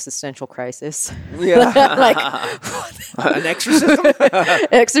 Like an existential crisis. Yeah. Like an exorcism?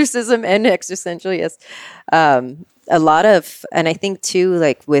 Exorcism and existential, yes. A lot of, and I think too,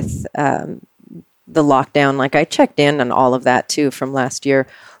 like with the lockdown, like I checked in on all of that too from last year.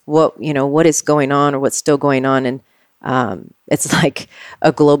 What is going on or what's still going on. And it's like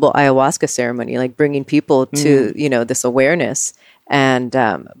a global ayahuasca ceremony, like bringing people to, this awareness and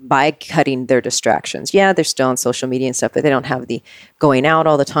by cutting their distractions. Yeah, they're still on social media and stuff, but they don't have the going out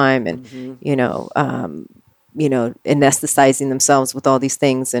all the time and, anesthetizing themselves with all these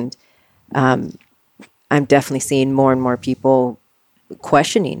things. And I'm definitely seeing more and more people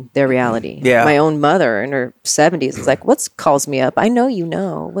questioning their reality. Yeah. My own mother in her 70s was like, what calls me up? I know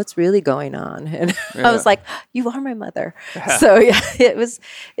what's really going on. And I was like, you are my mother. So it was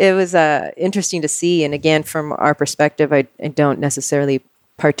interesting to see. And again, from our perspective, I don't necessarily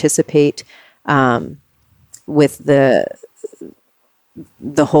participate with the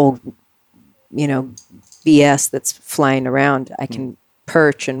whole, BS that's flying around. I can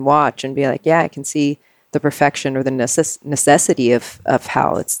perch and watch and be like, I can see the perfection or the necessity of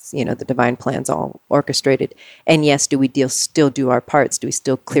how it's, the divine plan's all orchestrated. And yes, do we still do our parts? Do we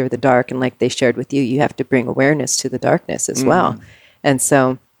still clear the dark? And like they shared with you, you have to bring awareness to the darkness as well. And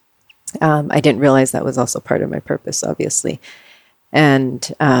so I didn't realize that was also part of my purpose, obviously. And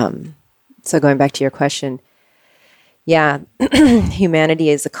so going back to your question, humanity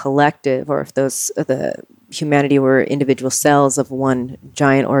is a collective, or if the humanity were individual cells of one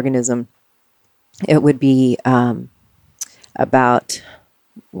giant organism, it would be about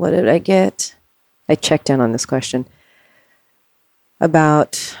what did I get? I checked in on this question.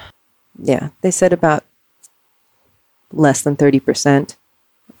 About, they said about less than 30%,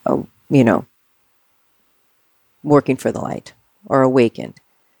 working for the light or awakened.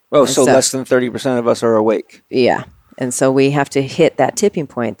 Oh, so less than 30% of us are awake. Yeah. And so we have to hit that tipping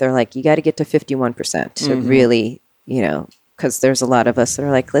point. They're like, you got to get to 51% to really, because there's a lot of us that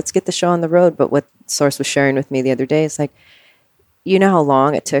are like, let's get the show on the road. But what Source was sharing with me the other day is like, you know how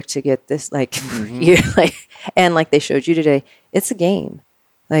long it took to get this, like, and like they showed you today, it's a game.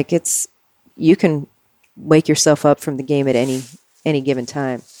 Like you can wake yourself up from the game at any given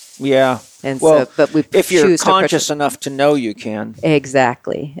time. Yeah. And well, so, but if you're conscious enough to know you can.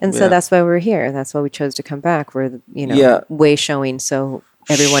 Exactly. And so that's why we're here. That's why we chose to come back. We're, way showing so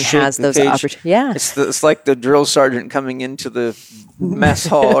everyone has those opportunities. Yeah. It's like the drill sergeant coming into the mess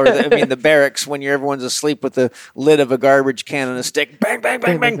hall or the barracks when everyone's asleep with the lid of a garbage can and a stick. Bang, bang,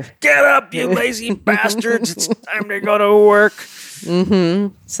 bang, bang. Get up, you lazy bastards. It's time to go to work.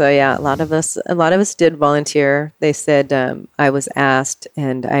 Mm-hmm. So yeah, a lot of us did volunteer. They said I was asked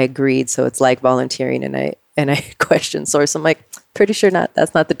and I agreed. So it's like volunteering, and I questioned Source. I'm like, pretty sure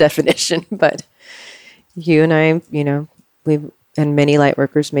that's not the definition, but you and I, we and many light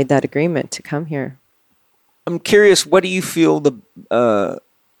workers made that agreement to come here. I'm curious, what do you feel but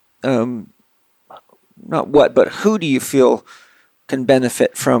who do you feel can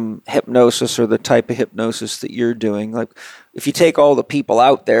benefit from hypnosis or the type of hypnosis that you're doing? Like, if you take all the people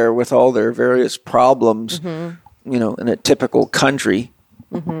out there with all their various problems, in a typical country,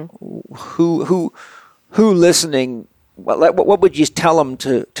 who listening, what would you tell them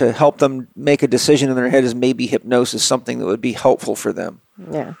to help them make a decision in their head as maybe hypnosis something that would be helpful for them?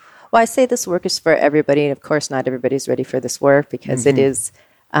 Yeah. Well, I say this work is for everybody. And of course, not everybody's ready for this work because it is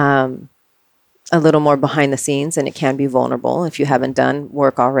a little more behind the scenes, and it can be vulnerable. If you haven't done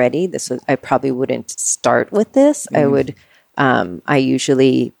work already, I probably wouldn't start with this. I would. I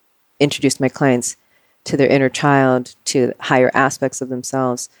usually introduce my clients to their inner child, to higher aspects of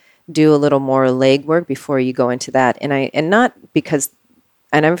themselves. Do a little more legwork before you go into that, and not because,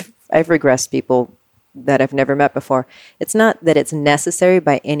 and I've regressed people that I've never met before. It's not that it's necessary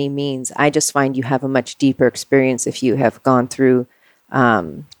by any means. I just find you have a much deeper experience if you have gone through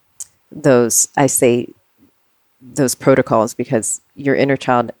those protocols, because your inner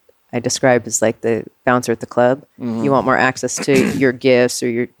child I describe as like the bouncer at the club. You want more access to your gifts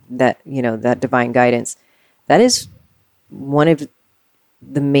or that divine guidance. That is one of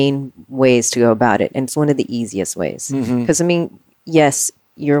the main ways to go about it, and it's one of the easiest ways. Because yes,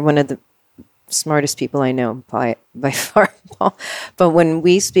 you're one of the smartest people I know by far, Paul. But when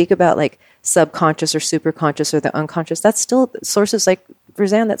we speak about like subconscious or superconscious or the unconscious, that's still sources like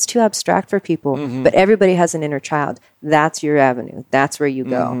Roseanne, that's too abstract for people. But everybody has an inner child. That's your avenue. That's where you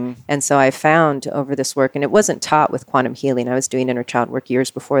go. And so I found over this work, and it wasn't taught with quantum healing. I was doing inner child work years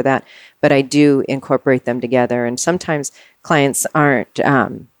before that, but I do incorporate them together. And sometimes clients aren't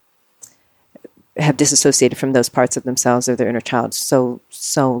have disassociated from those parts of themselves or their inner child so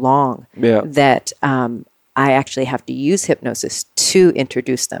long that I actually have to use hypnosis to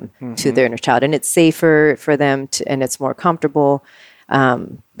introduce them to their inner child. And it's safer for them and it's more comfortable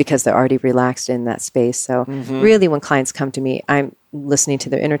because they're already relaxed in that space. So really when clients come to me, I'm listening to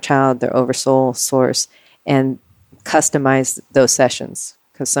their inner child, their oversoul, source, and customize those sessions.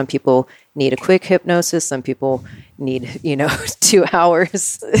 Because some people need a quick hypnosis. Some people need, 2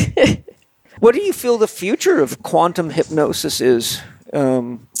 hours. What do you feel the future of quantum hypnosis is?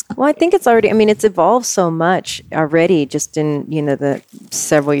 Well, I think it's already, it's evolved so much already just in, the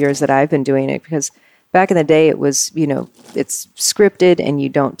several years that I've been doing it. Because back in the day, it was, it's scripted and you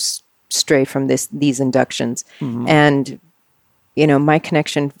don't stray from these inductions. And, my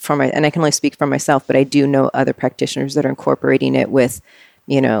connection and I can only speak for myself, but I do know other practitioners that are incorporating it with,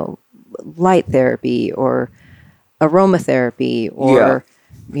 light therapy or aromatherapy or,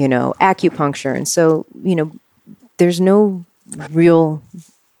 acupuncture. And so, there's no real,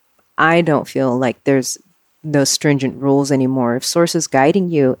 I don't feel like there's those stringent rules anymore. If Source is guiding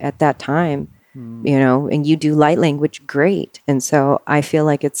you at that time, and you do light language, great. And so I feel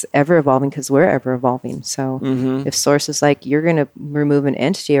like it's ever evolving because we're ever evolving. So if Source is like, you're going to remove an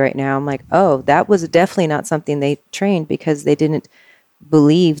entity right now, I'm like, oh, that was definitely not something they trained because they didn't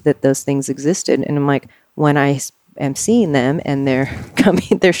believe that those things existed. And I'm like, when I am seeing them and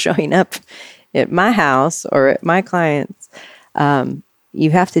they're showing up at my house or at my clients,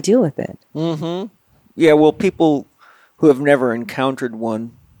 you have to deal with it. Yeah, well, people who have never encountered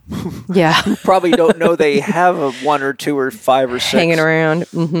one probably don't know they have a 1 or 2 or 5 or 6 hanging around.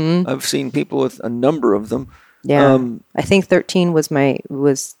 I've seen people with a number of them. Yeah. I think 13 was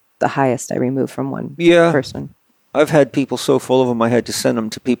the highest I removed from one person. I've had people so full of them, I had to send them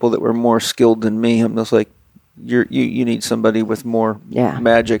to people that were more skilled than me. I'm just like, you need somebody with more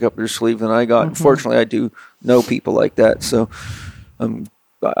magic up their sleeve than I got. Unfortunately, I do know people like that. So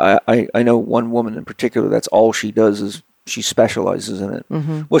I know one woman in particular, that's all she does is she specializes in it.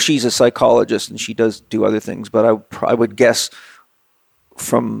 Well, she's a psychologist and she does do other things, but I would guess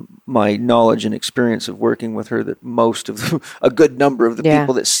from my knowledge and experience of working with her that a good number of the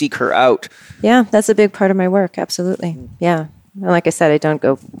people that seek her out. Yeah, that's a big part of my work. Absolutely. Yeah. And like I said, I don't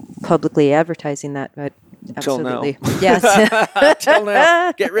go publicly advertising that, but absolutely. Till now. Yes. Till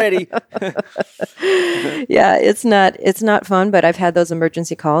now. Get ready. Yeah, it's not fun, but I've had those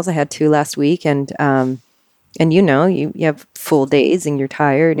emergency calls. I had 2 last week, and you have full days and you're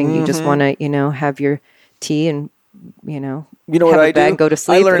tired and you just want to, have your tea and, you know what I do? And go to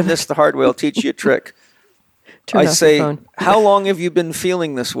sleep. I learned this the hard way. I'll teach you a trick. I say, how long have you been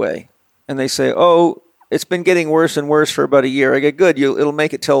feeling this way? And they say, oh, it's been getting worse and worse for about a year. I go, good. It'll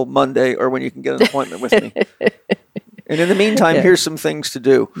make it till Monday or when you can get an appointment with me. And in the meantime, here's some things to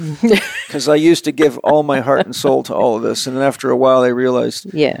do. Because I used to give all my heart and soul to all of this. And then after a while, I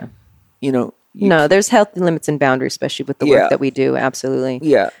realized, no, there's healthy limits and boundaries, especially with the work that we do. Absolutely.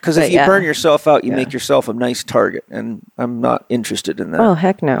 Yeah, because if you burn yourself out, you make yourself a nice target, and I'm not interested in that. Oh,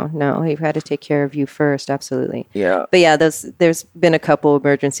 heck no. No, you've got to take care of you first. Absolutely. Yeah. But yeah, there's been a couple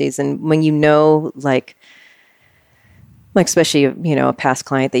emergencies, and when like especially, a past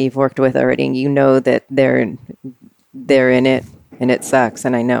client that you've worked with already, and you know that they're in it, and it sucks,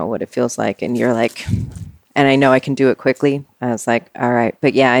 and I know what it feels like, and you're like, and I know I can do it quickly. I was like, all right.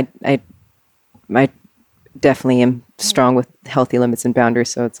 But yeah, I definitely am strong with healthy limits and boundaries.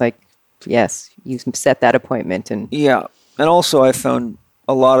 So it's like, yes, you set that appointment. And also I found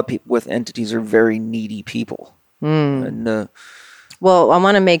a lot of people with entities are very needy people. And well, I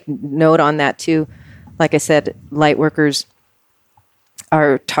want to make note on that too. Like I said, light workers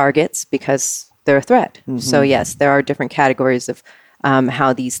are targets because they're a threat. So yes, there are different categories of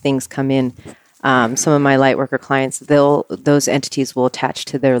how these things come in. Some of my light worker clients, those entities will attach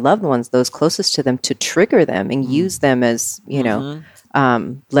to their loved ones, those closest to them, to trigger them and use them as,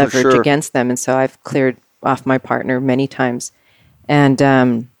 leverage against them. And so I've cleared off my partner many times. And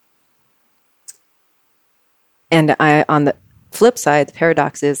I, on the flip side, the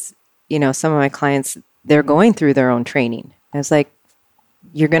paradox is, some of my clients, they're going through their own training. I was like,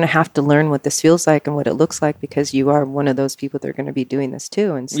 you're going to have to learn what this feels like and what it looks like because you are one of those people that are going to be doing this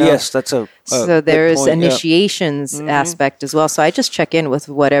too. And so, yes, that's so there's initiations aspect as well. So I just check in with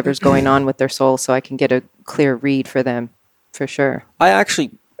whatever's going on with their soul so I can get a clear read for them, for sure. I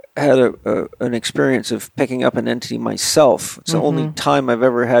actually had an experience of picking up an entity myself. It's the only time I've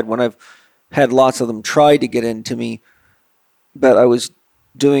ever had when I've had lots of them try to get into me. But I was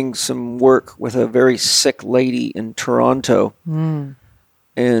doing some work with a very sick lady in Toronto.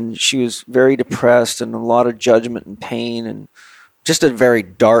 And she was very depressed and a lot of judgment and pain and just a very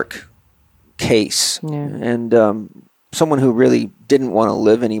dark case. Yeah. And someone who really didn't want to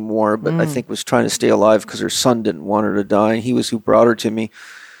live anymore, but I think was trying to stay alive because her son didn't want her to die. He was who brought her to me.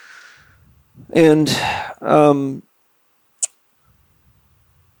 And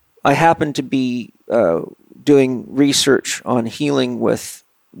I happened to be doing research on healing with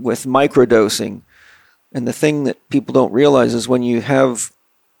microdosing. And the thing that people don't realize is when you have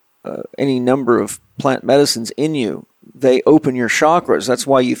any number of plant medicines in you, they open your chakras. That's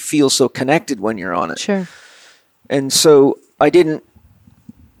why you feel so connected when you're on it. Sure. And so I didn't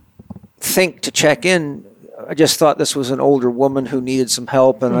think to check in. I just thought this was an older woman who needed some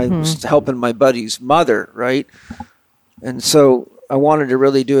help, and I was helping my buddy's mother, right? And so I wanted to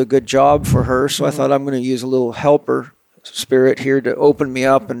really do a good job for her, so I thought I'm going to use a little helper spirit here to open me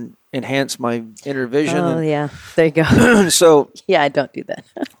up and enhance my inner vision. Oh, yeah. There you go. So yeah, I don't do that.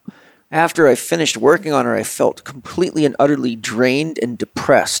 After I finished working on her, I felt completely and utterly drained and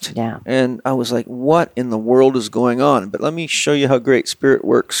depressed. Yeah. And I was like, what in the world is going on? But let me show you how great spirit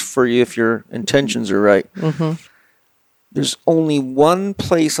works for you if your intentions are right. There's only one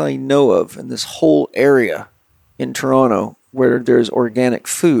place I know of in this whole area in Toronto where there's organic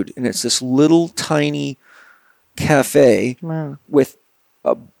food. And it's this little tiny cafe with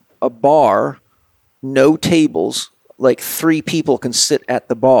a bar, no tables, like 3 people can sit at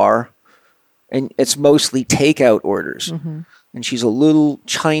the bar, and it's mostly takeout orders. And she's a little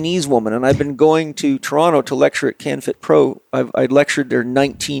Chinese woman, and I've been going to Toronto to lecture at CanFit Pro. I lectured there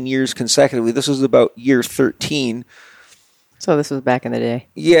 19 years consecutively. This was about year 13. So this was back in the day.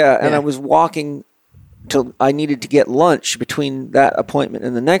 Yeah, and I was walking till I needed to get lunch between that appointment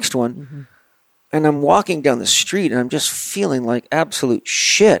and the next one. And I'm walking down the street and I'm just feeling like absolute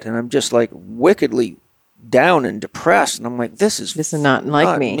shit. And I'm just like wickedly down and depressed. And I'm like, this is not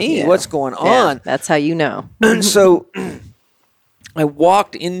like me. Yeah. What's going Yeah, on? that's how you know. So I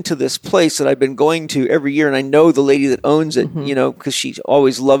walked into this place that I've been going to every year, and I know the lady that owns it, you know, because she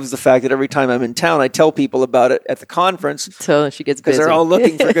always loves the fact that every time I'm in town, I tell people about it at the conference. So she gets busy. Because they're all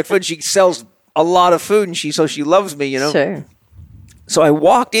looking for good food. She sells a lot of food, and so she loves me, you know. Sure. So I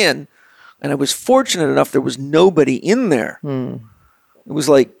walked in, and I was fortunate enough there was nobody in there. It was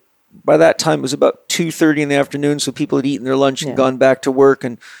like, by that time, it was about 2:30 in the afternoon, so people had eaten their lunch and gone back to work,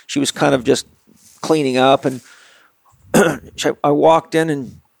 and she was kind of just cleaning up, and I walked in,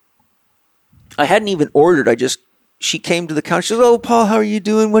 and I hadn't even ordered. She came to the counter. She says, "Oh, Paul, how are you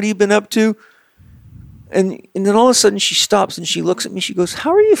doing? What have you been up to?" And then all of a sudden she stops and she looks at me. She goes,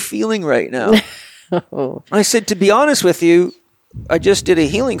 "How are you feeling right now?" I said, "To be honest with you, I just did a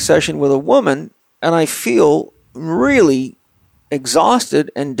healing session with a woman, and I feel really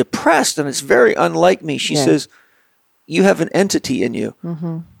exhausted and depressed, and it's very unlike me." She says, "You have an entity in you."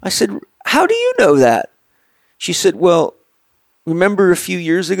 I said, "How do you know that?" She said, "Well, remember a few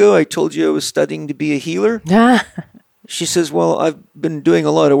years ago I told you I was studying to be a healer?" She says, "Well, I've been doing a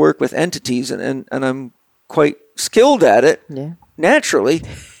lot of work with entities, and I'm quite skilled at it, naturally."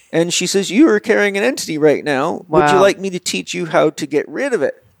 And she says, "You are carrying an entity right now. Would you like me to teach you how to get rid of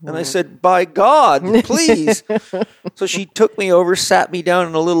it?" And I said, "By God, please." So she took me over, sat me down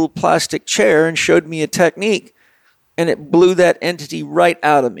in a little plastic chair, and showed me a technique. And it blew that entity right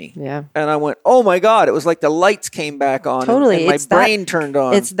out of me. Yeah. And I went, "Oh my God." It was like the lights came back on. Totally. And my brain turned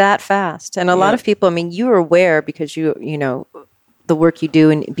on. It's that fast. And a lot of people, I mean, you are aware because you know, the work you do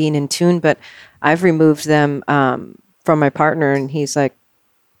and being in tune, but I've removed them from my partner, and he's like,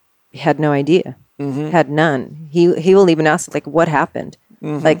 he had no idea. Had none. He will even ask, like, what happened?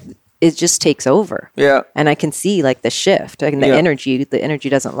 Like, it just takes over. Yeah. And I can see like the shift and the energy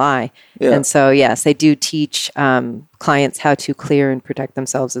doesn't lie. Yeah. And so, yes, I do teach clients how to clear and protect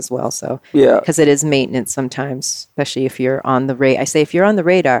themselves as well. So, because it is maintenance sometimes, especially if you're on the radar. I say, if you're on the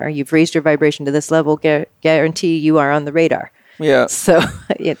radar, you've raised your vibration to this level, guarantee you are on the radar. Yeah. So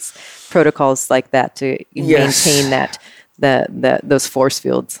it's protocols like that to maintain those force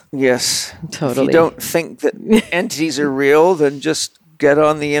fields. Yes. Totally. If you don't think that entities are real, then just get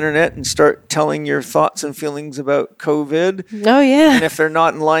on the internet and start telling your thoughts and feelings about COVID. Oh, yeah. And if they're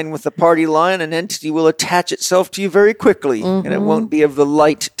not in line with the party line, an entity will attach itself to you very quickly. And it won't be of the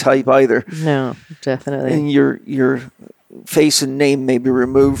light type either. No, definitely. And your face and name may be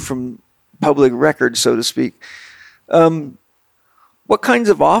removed from public record, so to speak. What kinds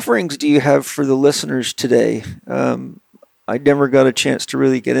of offerings do you have for the listeners today? I never got a chance to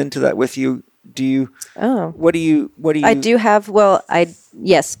really get into that with you. Do you? Oh, what do you? I do have. Well,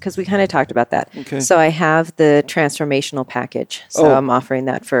 yes, because we kind of talked about that. Okay. So I have the transformational package. So I'm offering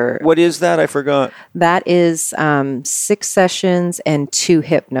that for. What is that? I forgot. That is 6 sessions and 2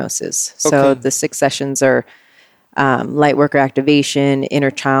 hypnosis. So the 6 sessions are light worker activation,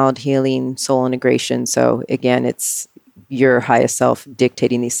 inner child healing, soul integration. So again, it's your highest self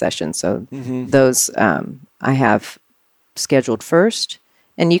dictating these sessions. So those I have scheduled first.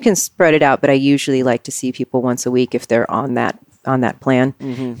 And you can spread it out, but I usually like to see people once a week if they're on that plan.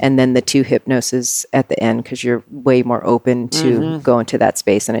 And then the 2 hypnoses at the end, because you're way more open to go into that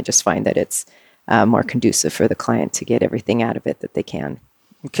space. And I just find that it's more conducive for the client to get everything out of it that they can.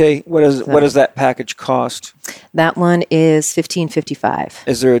 Okay. What does that package cost? That one is $1,555.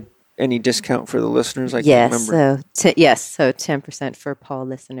 Is there any discount for the listeners? I can't remember. So 10% for Paul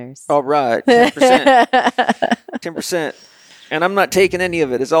listeners. All right. 10%. 10%. And I'm not taking any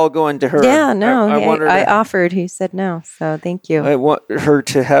of it. It's all going to her. Yeah, no. I offered. He said no. So thank you. I want her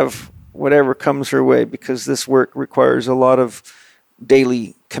to have whatever comes her way, because this work requires a lot of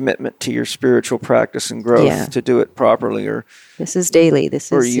daily commitment to your spiritual practice and growth to do it properly. Or this is daily.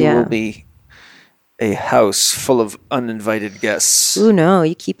 Or you will be a house full of uninvited guests. Ooh, no.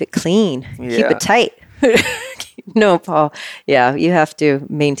 You keep it clean. Yeah. Keep it tight. No, Paul. Yeah, you have to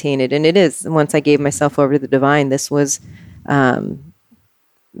maintain it. And it is. Once I gave myself over to the divine, this was... and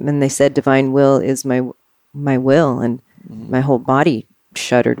they said divine will is my will, and my whole body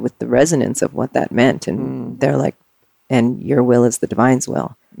shuddered with the resonance of what that meant. And they're like, and your will is the divine's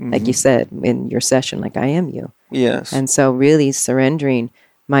will, like you said in your session, like I am you. Yes. And so really surrendering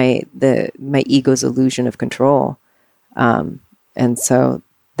my ego's illusion of control, and so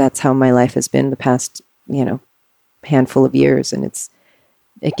that's how my life has been the past handful of years. And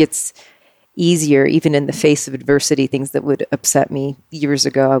easier, even in the face of adversity, things that would upset me years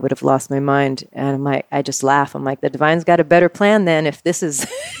ago. I would have lost my mind. And I'm like, I just laugh. I'm like, the divine's got a better plan then if this is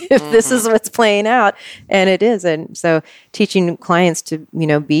if this is what's playing out. And it is. And so teaching clients to,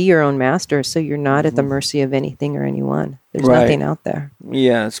 be your own master, so you're not at the mercy of anything or anyone. There's nothing out there.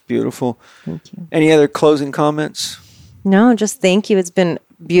 Yeah, it's beautiful. Thank you. Any other closing comments? No, just thank you. It's been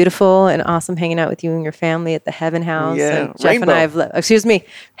beautiful and awesome hanging out with you and your family at the Heaven House. Yeah, and Jeff and I have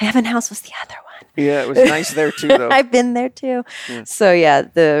Heaven House was the other one. Yeah, it was nice there too, though. I've been there too. Yeah. So yeah,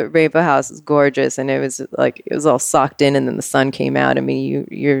 the Rainbow House is gorgeous, and it was all socked in, and then the sun came out. I mean,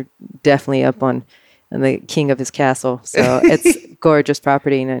 you're definitely up on the king of his castle. So it's gorgeous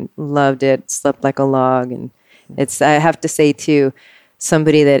property, and I loved it. Slept like a log, and I have to say too,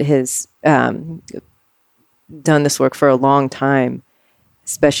 somebody that has done this work for a long time,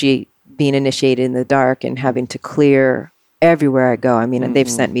 especially being initiated in the dark and having to clear everywhere I go. I mean, they've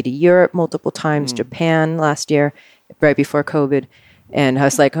sent me to Europe multiple times, Japan last year, right before COVID. And I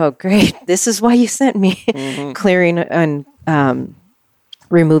was like, oh, great. This is why you sent me. Clearing and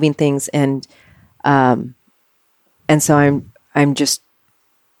removing things. And so I'm just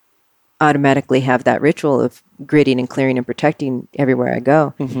automatically have that ritual of gridding and clearing and protecting everywhere I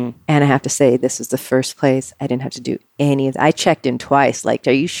go. And I have to say, this is the first place I didn't have to do any of that. I checked in twice, like,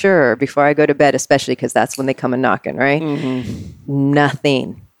 are you sure, before I go to bed, especially because that's when they come and knocking, right?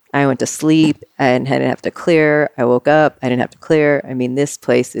 Nothing. I went to sleep. I didn't have to clear. I woke up. I didn't have to clear. I mean, this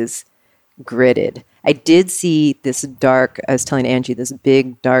place is gridded. I did see this I was telling Angie, this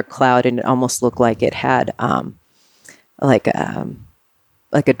big dark cloud, and it almost looked like it had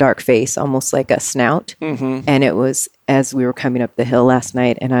like a dark face, almost like a snout. And it was as we were coming up the hill last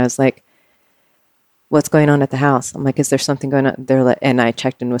night, and I was like, what's going on at the house? I'm like, is there something going on? And I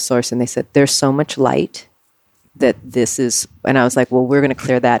checked in with Source, and they said, there's so much light that this is, and I was like, well, we're going to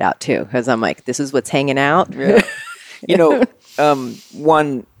clear that out too. Because I'm like, this is what's hanging out. Yeah.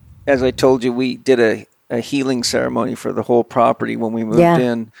 One, as I told you, we did a healing ceremony for the whole property when we moved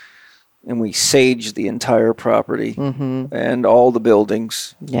in. And we saged the entire property and all the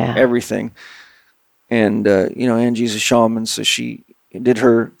buildings, everything. And, Angie's a shaman, so she did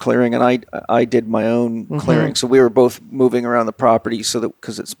her clearing, and I did my own clearing. So we were both moving around the property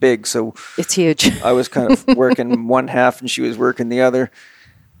because it's big. So it's huge. I was kind of working one half, and she was working the other.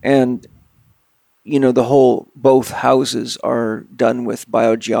 And, both houses are done with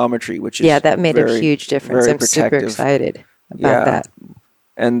biogeometry, which is that made a huge difference. I'm super excited about that.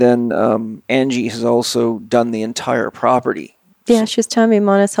 And then Angie has also done the entire property. Yeah, she was telling me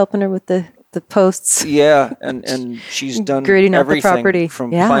Mona's helping her with the posts. Yeah, and she's done grading out everything the property.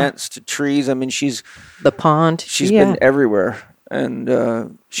 From plants to trees. I mean, the pond. She's been everywhere,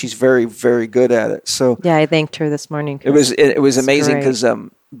 and she's very, very good at it. So yeah, I thanked her this morning. It was amazing because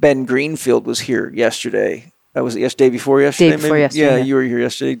Ben Greenfield was here yesterday. That was day before yesterday. Day before yesterday. Yeah, you were here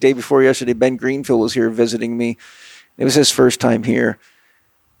yesterday. Day before yesterday, Ben Greenfield was here visiting me. It was his first time here.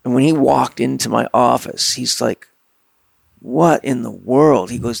 And when he walked into my office, he's like, what in the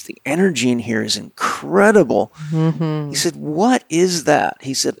world? He goes, the energy in here is incredible. He said, what is that?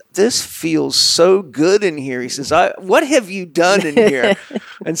 He said, this feels so good in here. He says, what have you done in here?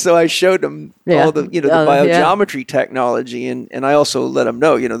 And so I showed him all the, the biogeometry technology. And I also let him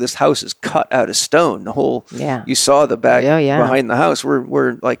know, this house is cut out of stone. The whole, you saw the back behind the house.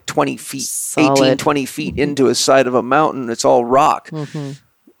 We're like 20 feet, solid. 18, 20 feet into a side of a mountain. It's all rock.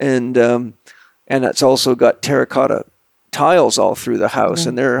 And it's also got terracotta tiles all through the house,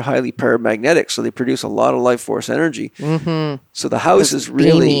 and they're highly paramagnetic, so they produce a lot of life force energy. So the house is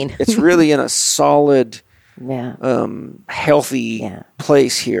really, it's really in a solid, healthy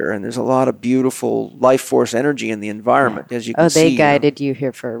place here, and there's a lot of beautiful life force energy in the environment, as you can see. Oh, they guided you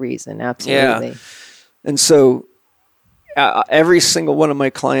here for a reason, absolutely. Yeah. And so every single one of my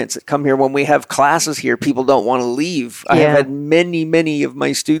clients that come here, when we have classes here, people don't want to leave. I have had many, many of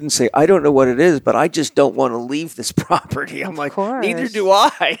my students say, I don't know what it is, but I just don't want to leave this property. I'm like, neither do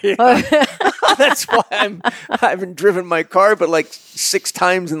I. That's why I haven't driven my car but like 6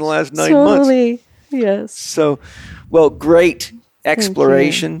 times in the last 9 months. Yes. So, well, great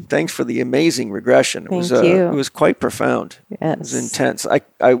exploration. Thanks for the amazing regression. It was quite profound. Yes. It was intense.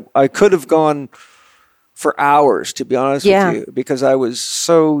 I could have gone for hours, to be honest with you, because I was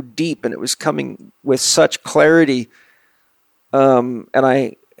so deep and it was coming with such clarity. And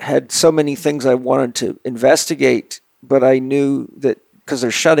I had so many things I wanted to investigate, but I knew that because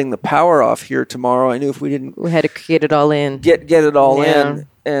they're shutting the power off here tomorrow, I knew if we had to get it all in, get it all in.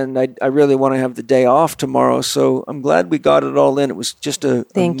 And I really want to have the day off tomorrow. So I'm glad we got it all in. It was just a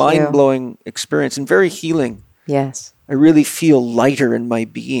mind-blowing experience and very healing. Yes. I really feel lighter in my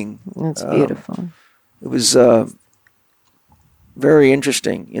being. That's beautiful. It was very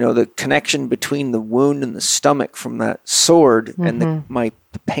interesting. You know, the connection between the wound and the stomach from that sword and my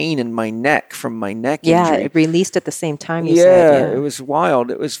pain in my neck from my neck injury. It released at the same time, you said. It was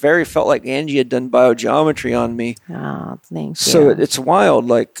wild. It was felt like Angie had done biogeometry on me. Oh, thank you. So it's wild,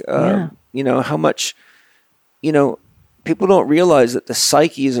 like, you know, how much, you know, people don't realize that the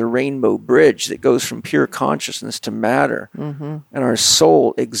psyche is a rainbow bridge that goes from pure consciousness to matter. And our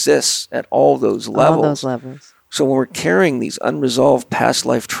soul exists at all those levels. All those levels. So when we're carrying these unresolved past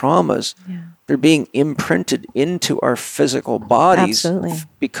life traumas, they're being imprinted into our physical bodies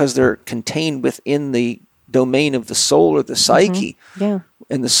because they're contained within the domain of the soul or the psyche. Yeah.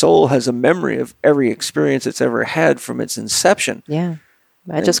 And the soul has a memory of every experience it's ever had from its inception. Yeah.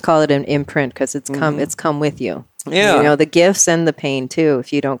 I just call it an imprint because it's come with you. Yeah. You know, the gifts and the pain too.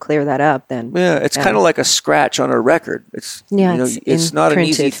 If you don't clear that up, then it's kind of like a scratch on a record. It's it's not an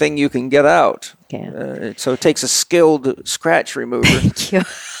easy thing you can get out. Yeah. So it takes a skilled scratch remover. Thank you.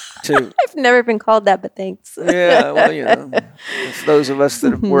 I've never been called that, but thanks. Yeah, well, you know, those of us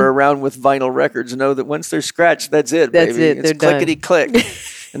that were around with vinyl records know that once they're scratched, that's it. That's baby. it. It's clickety click,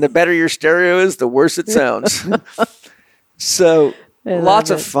 and the better your stereo is, the worse it sounds. So. Lots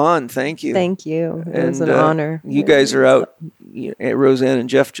of fun. Thank you. Thank you. It was an honor. You guys are out. Roseanne and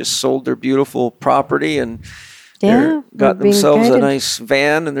Jeff just sold their beautiful property and got themselves a nice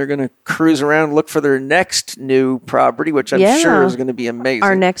van, and they're going to cruise around and look for their next new property, which I'm sure is going to be amazing.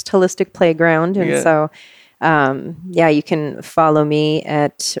 Our next holistic playground. And so, you can follow me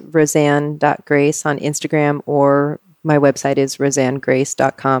at roseanne.grace on Instagram, or my website is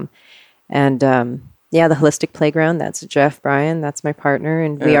roseannegrace.com. And, the Holistic Playground, that's Jeff Bryan, that's my partner,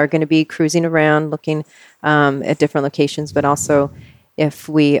 and we are going to be cruising around looking at different locations, but also if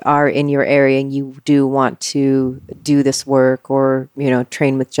we are in your area and you do want to do this work or, you know,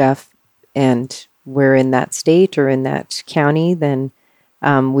 train with Jeff, and we're in that state or in that county, then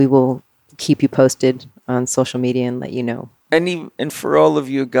we will keep you posted on social media and let you know. And for all of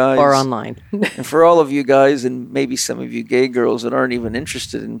you guys, or online, and for all of you guys, and maybe some of you gay girls that aren't even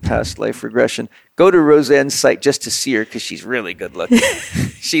interested in past life regression, go to Roseanne's site just to see her because she's really good looking.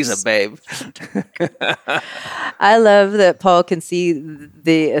 She's a babe. I love that Paul can see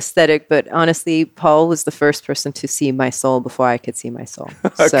the aesthetic, but honestly, Paul was the first person to see my soul before I could see my soul.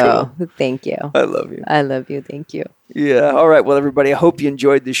 So Thank you. I love you. I love you. Thank you. Yeah. All right. Well, everybody, I hope you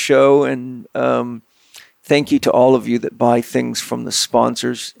enjoyed the show, and thank you to all of you that buy things from the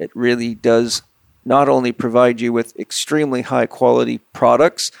sponsors. It really does not only provide you with extremely high quality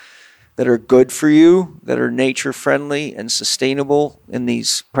products that are good for you, that are nature friendly and sustainable in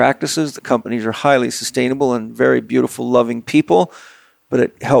these practices. The companies are highly sustainable and very beautiful, loving people, but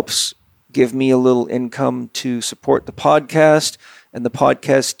it helps give me a little income to support the podcast and the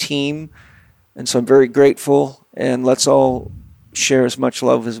podcast team. And so I'm very grateful, and let's all share as much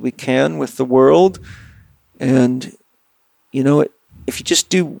love as we can with the world. And, you know, if you just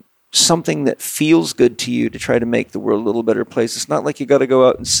do something that feels good to you to try to make the world a little better place, it's not like you got to go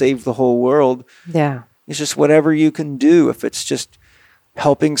out and save the whole world. Yeah. It's just whatever you can do. If it's just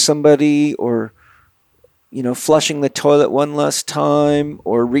helping somebody, or, you know, flushing the toilet one last time,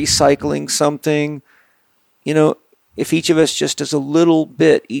 or recycling something, you know, if each of us just does a little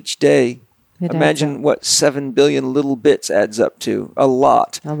bit each day, imagine what 7 billion little bits adds up to. A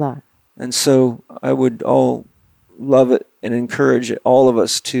lot. A lot. And so I would all love it and encourage all of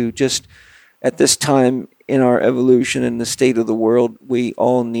us to just, at this time in our evolution and the state of the world, we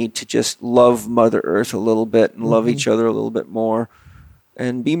all need to just love Mother Earth a little bit and love each other a little bit more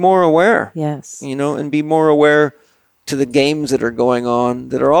and be more aware. Yes. You know, and be more aware to the games that are going on,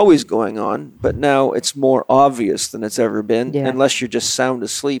 that are always going on, but now it's more obvious than it's ever been, unless you're just sound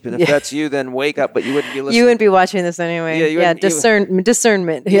asleep. And if that's you, then wake up, but you wouldn't be listening. You wouldn't be watching this anyway.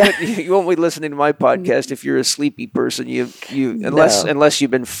 Discernment. You won't be listening to my podcast if you're a sleepy person. Unless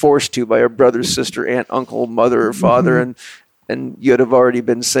you've been forced to by a brother, sister, aunt, uncle, mother, or father, and you'd have already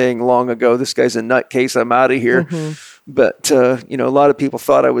been saying long ago, this guy's a nutcase, I'm out of here. But, you know, a lot of people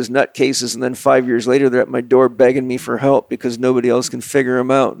thought I was nutcases, and then 5 years later, they're at my door begging me for help because nobody else can figure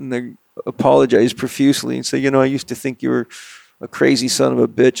them out. And they apologize profusely and say, you know, I used to think you were a crazy son of a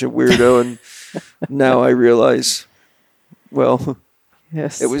bitch, a weirdo, and now I realize, well,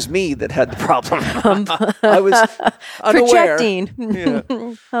 it was me that had the problem. I was unaware.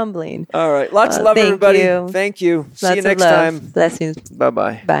 Projecting. Humbling. All right. Lots of love, everybody. Thank you. See you next time. Blessings.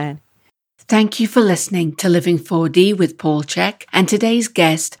 Bye-bye. Bye. Thank you for listening to Living 4D with Paul Chek and today's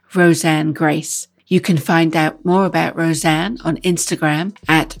guest, Roseanne Grace. You can find out more about Roseanne on Instagram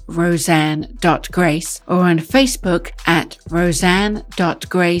at roseanne.grace or on Facebook at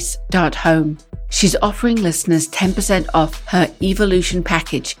roseanne.grace.home. She's offering listeners 10% off her Evolution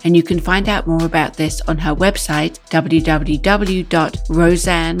package, and you can find out more about this on her website,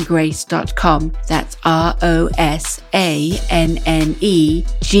 www.roseannegrace.com. That's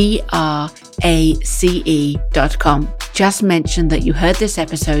ROSANNEGRACE.com. Just mention that you heard this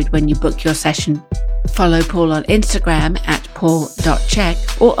episode when you book your session. Follow Paul on Instagram at paul.check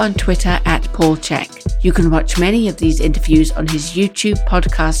or on Twitter at paulcheck. You can watch many of these interviews on his YouTube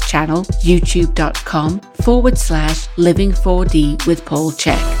podcast channel, youtube.com/living4D with Paul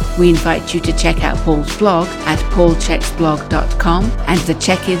Chek. We invite you to check out Paul's blog at paulchecksblog.com and the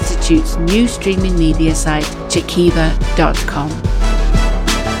Chek Institute's new streaming media site, Chekiva.com.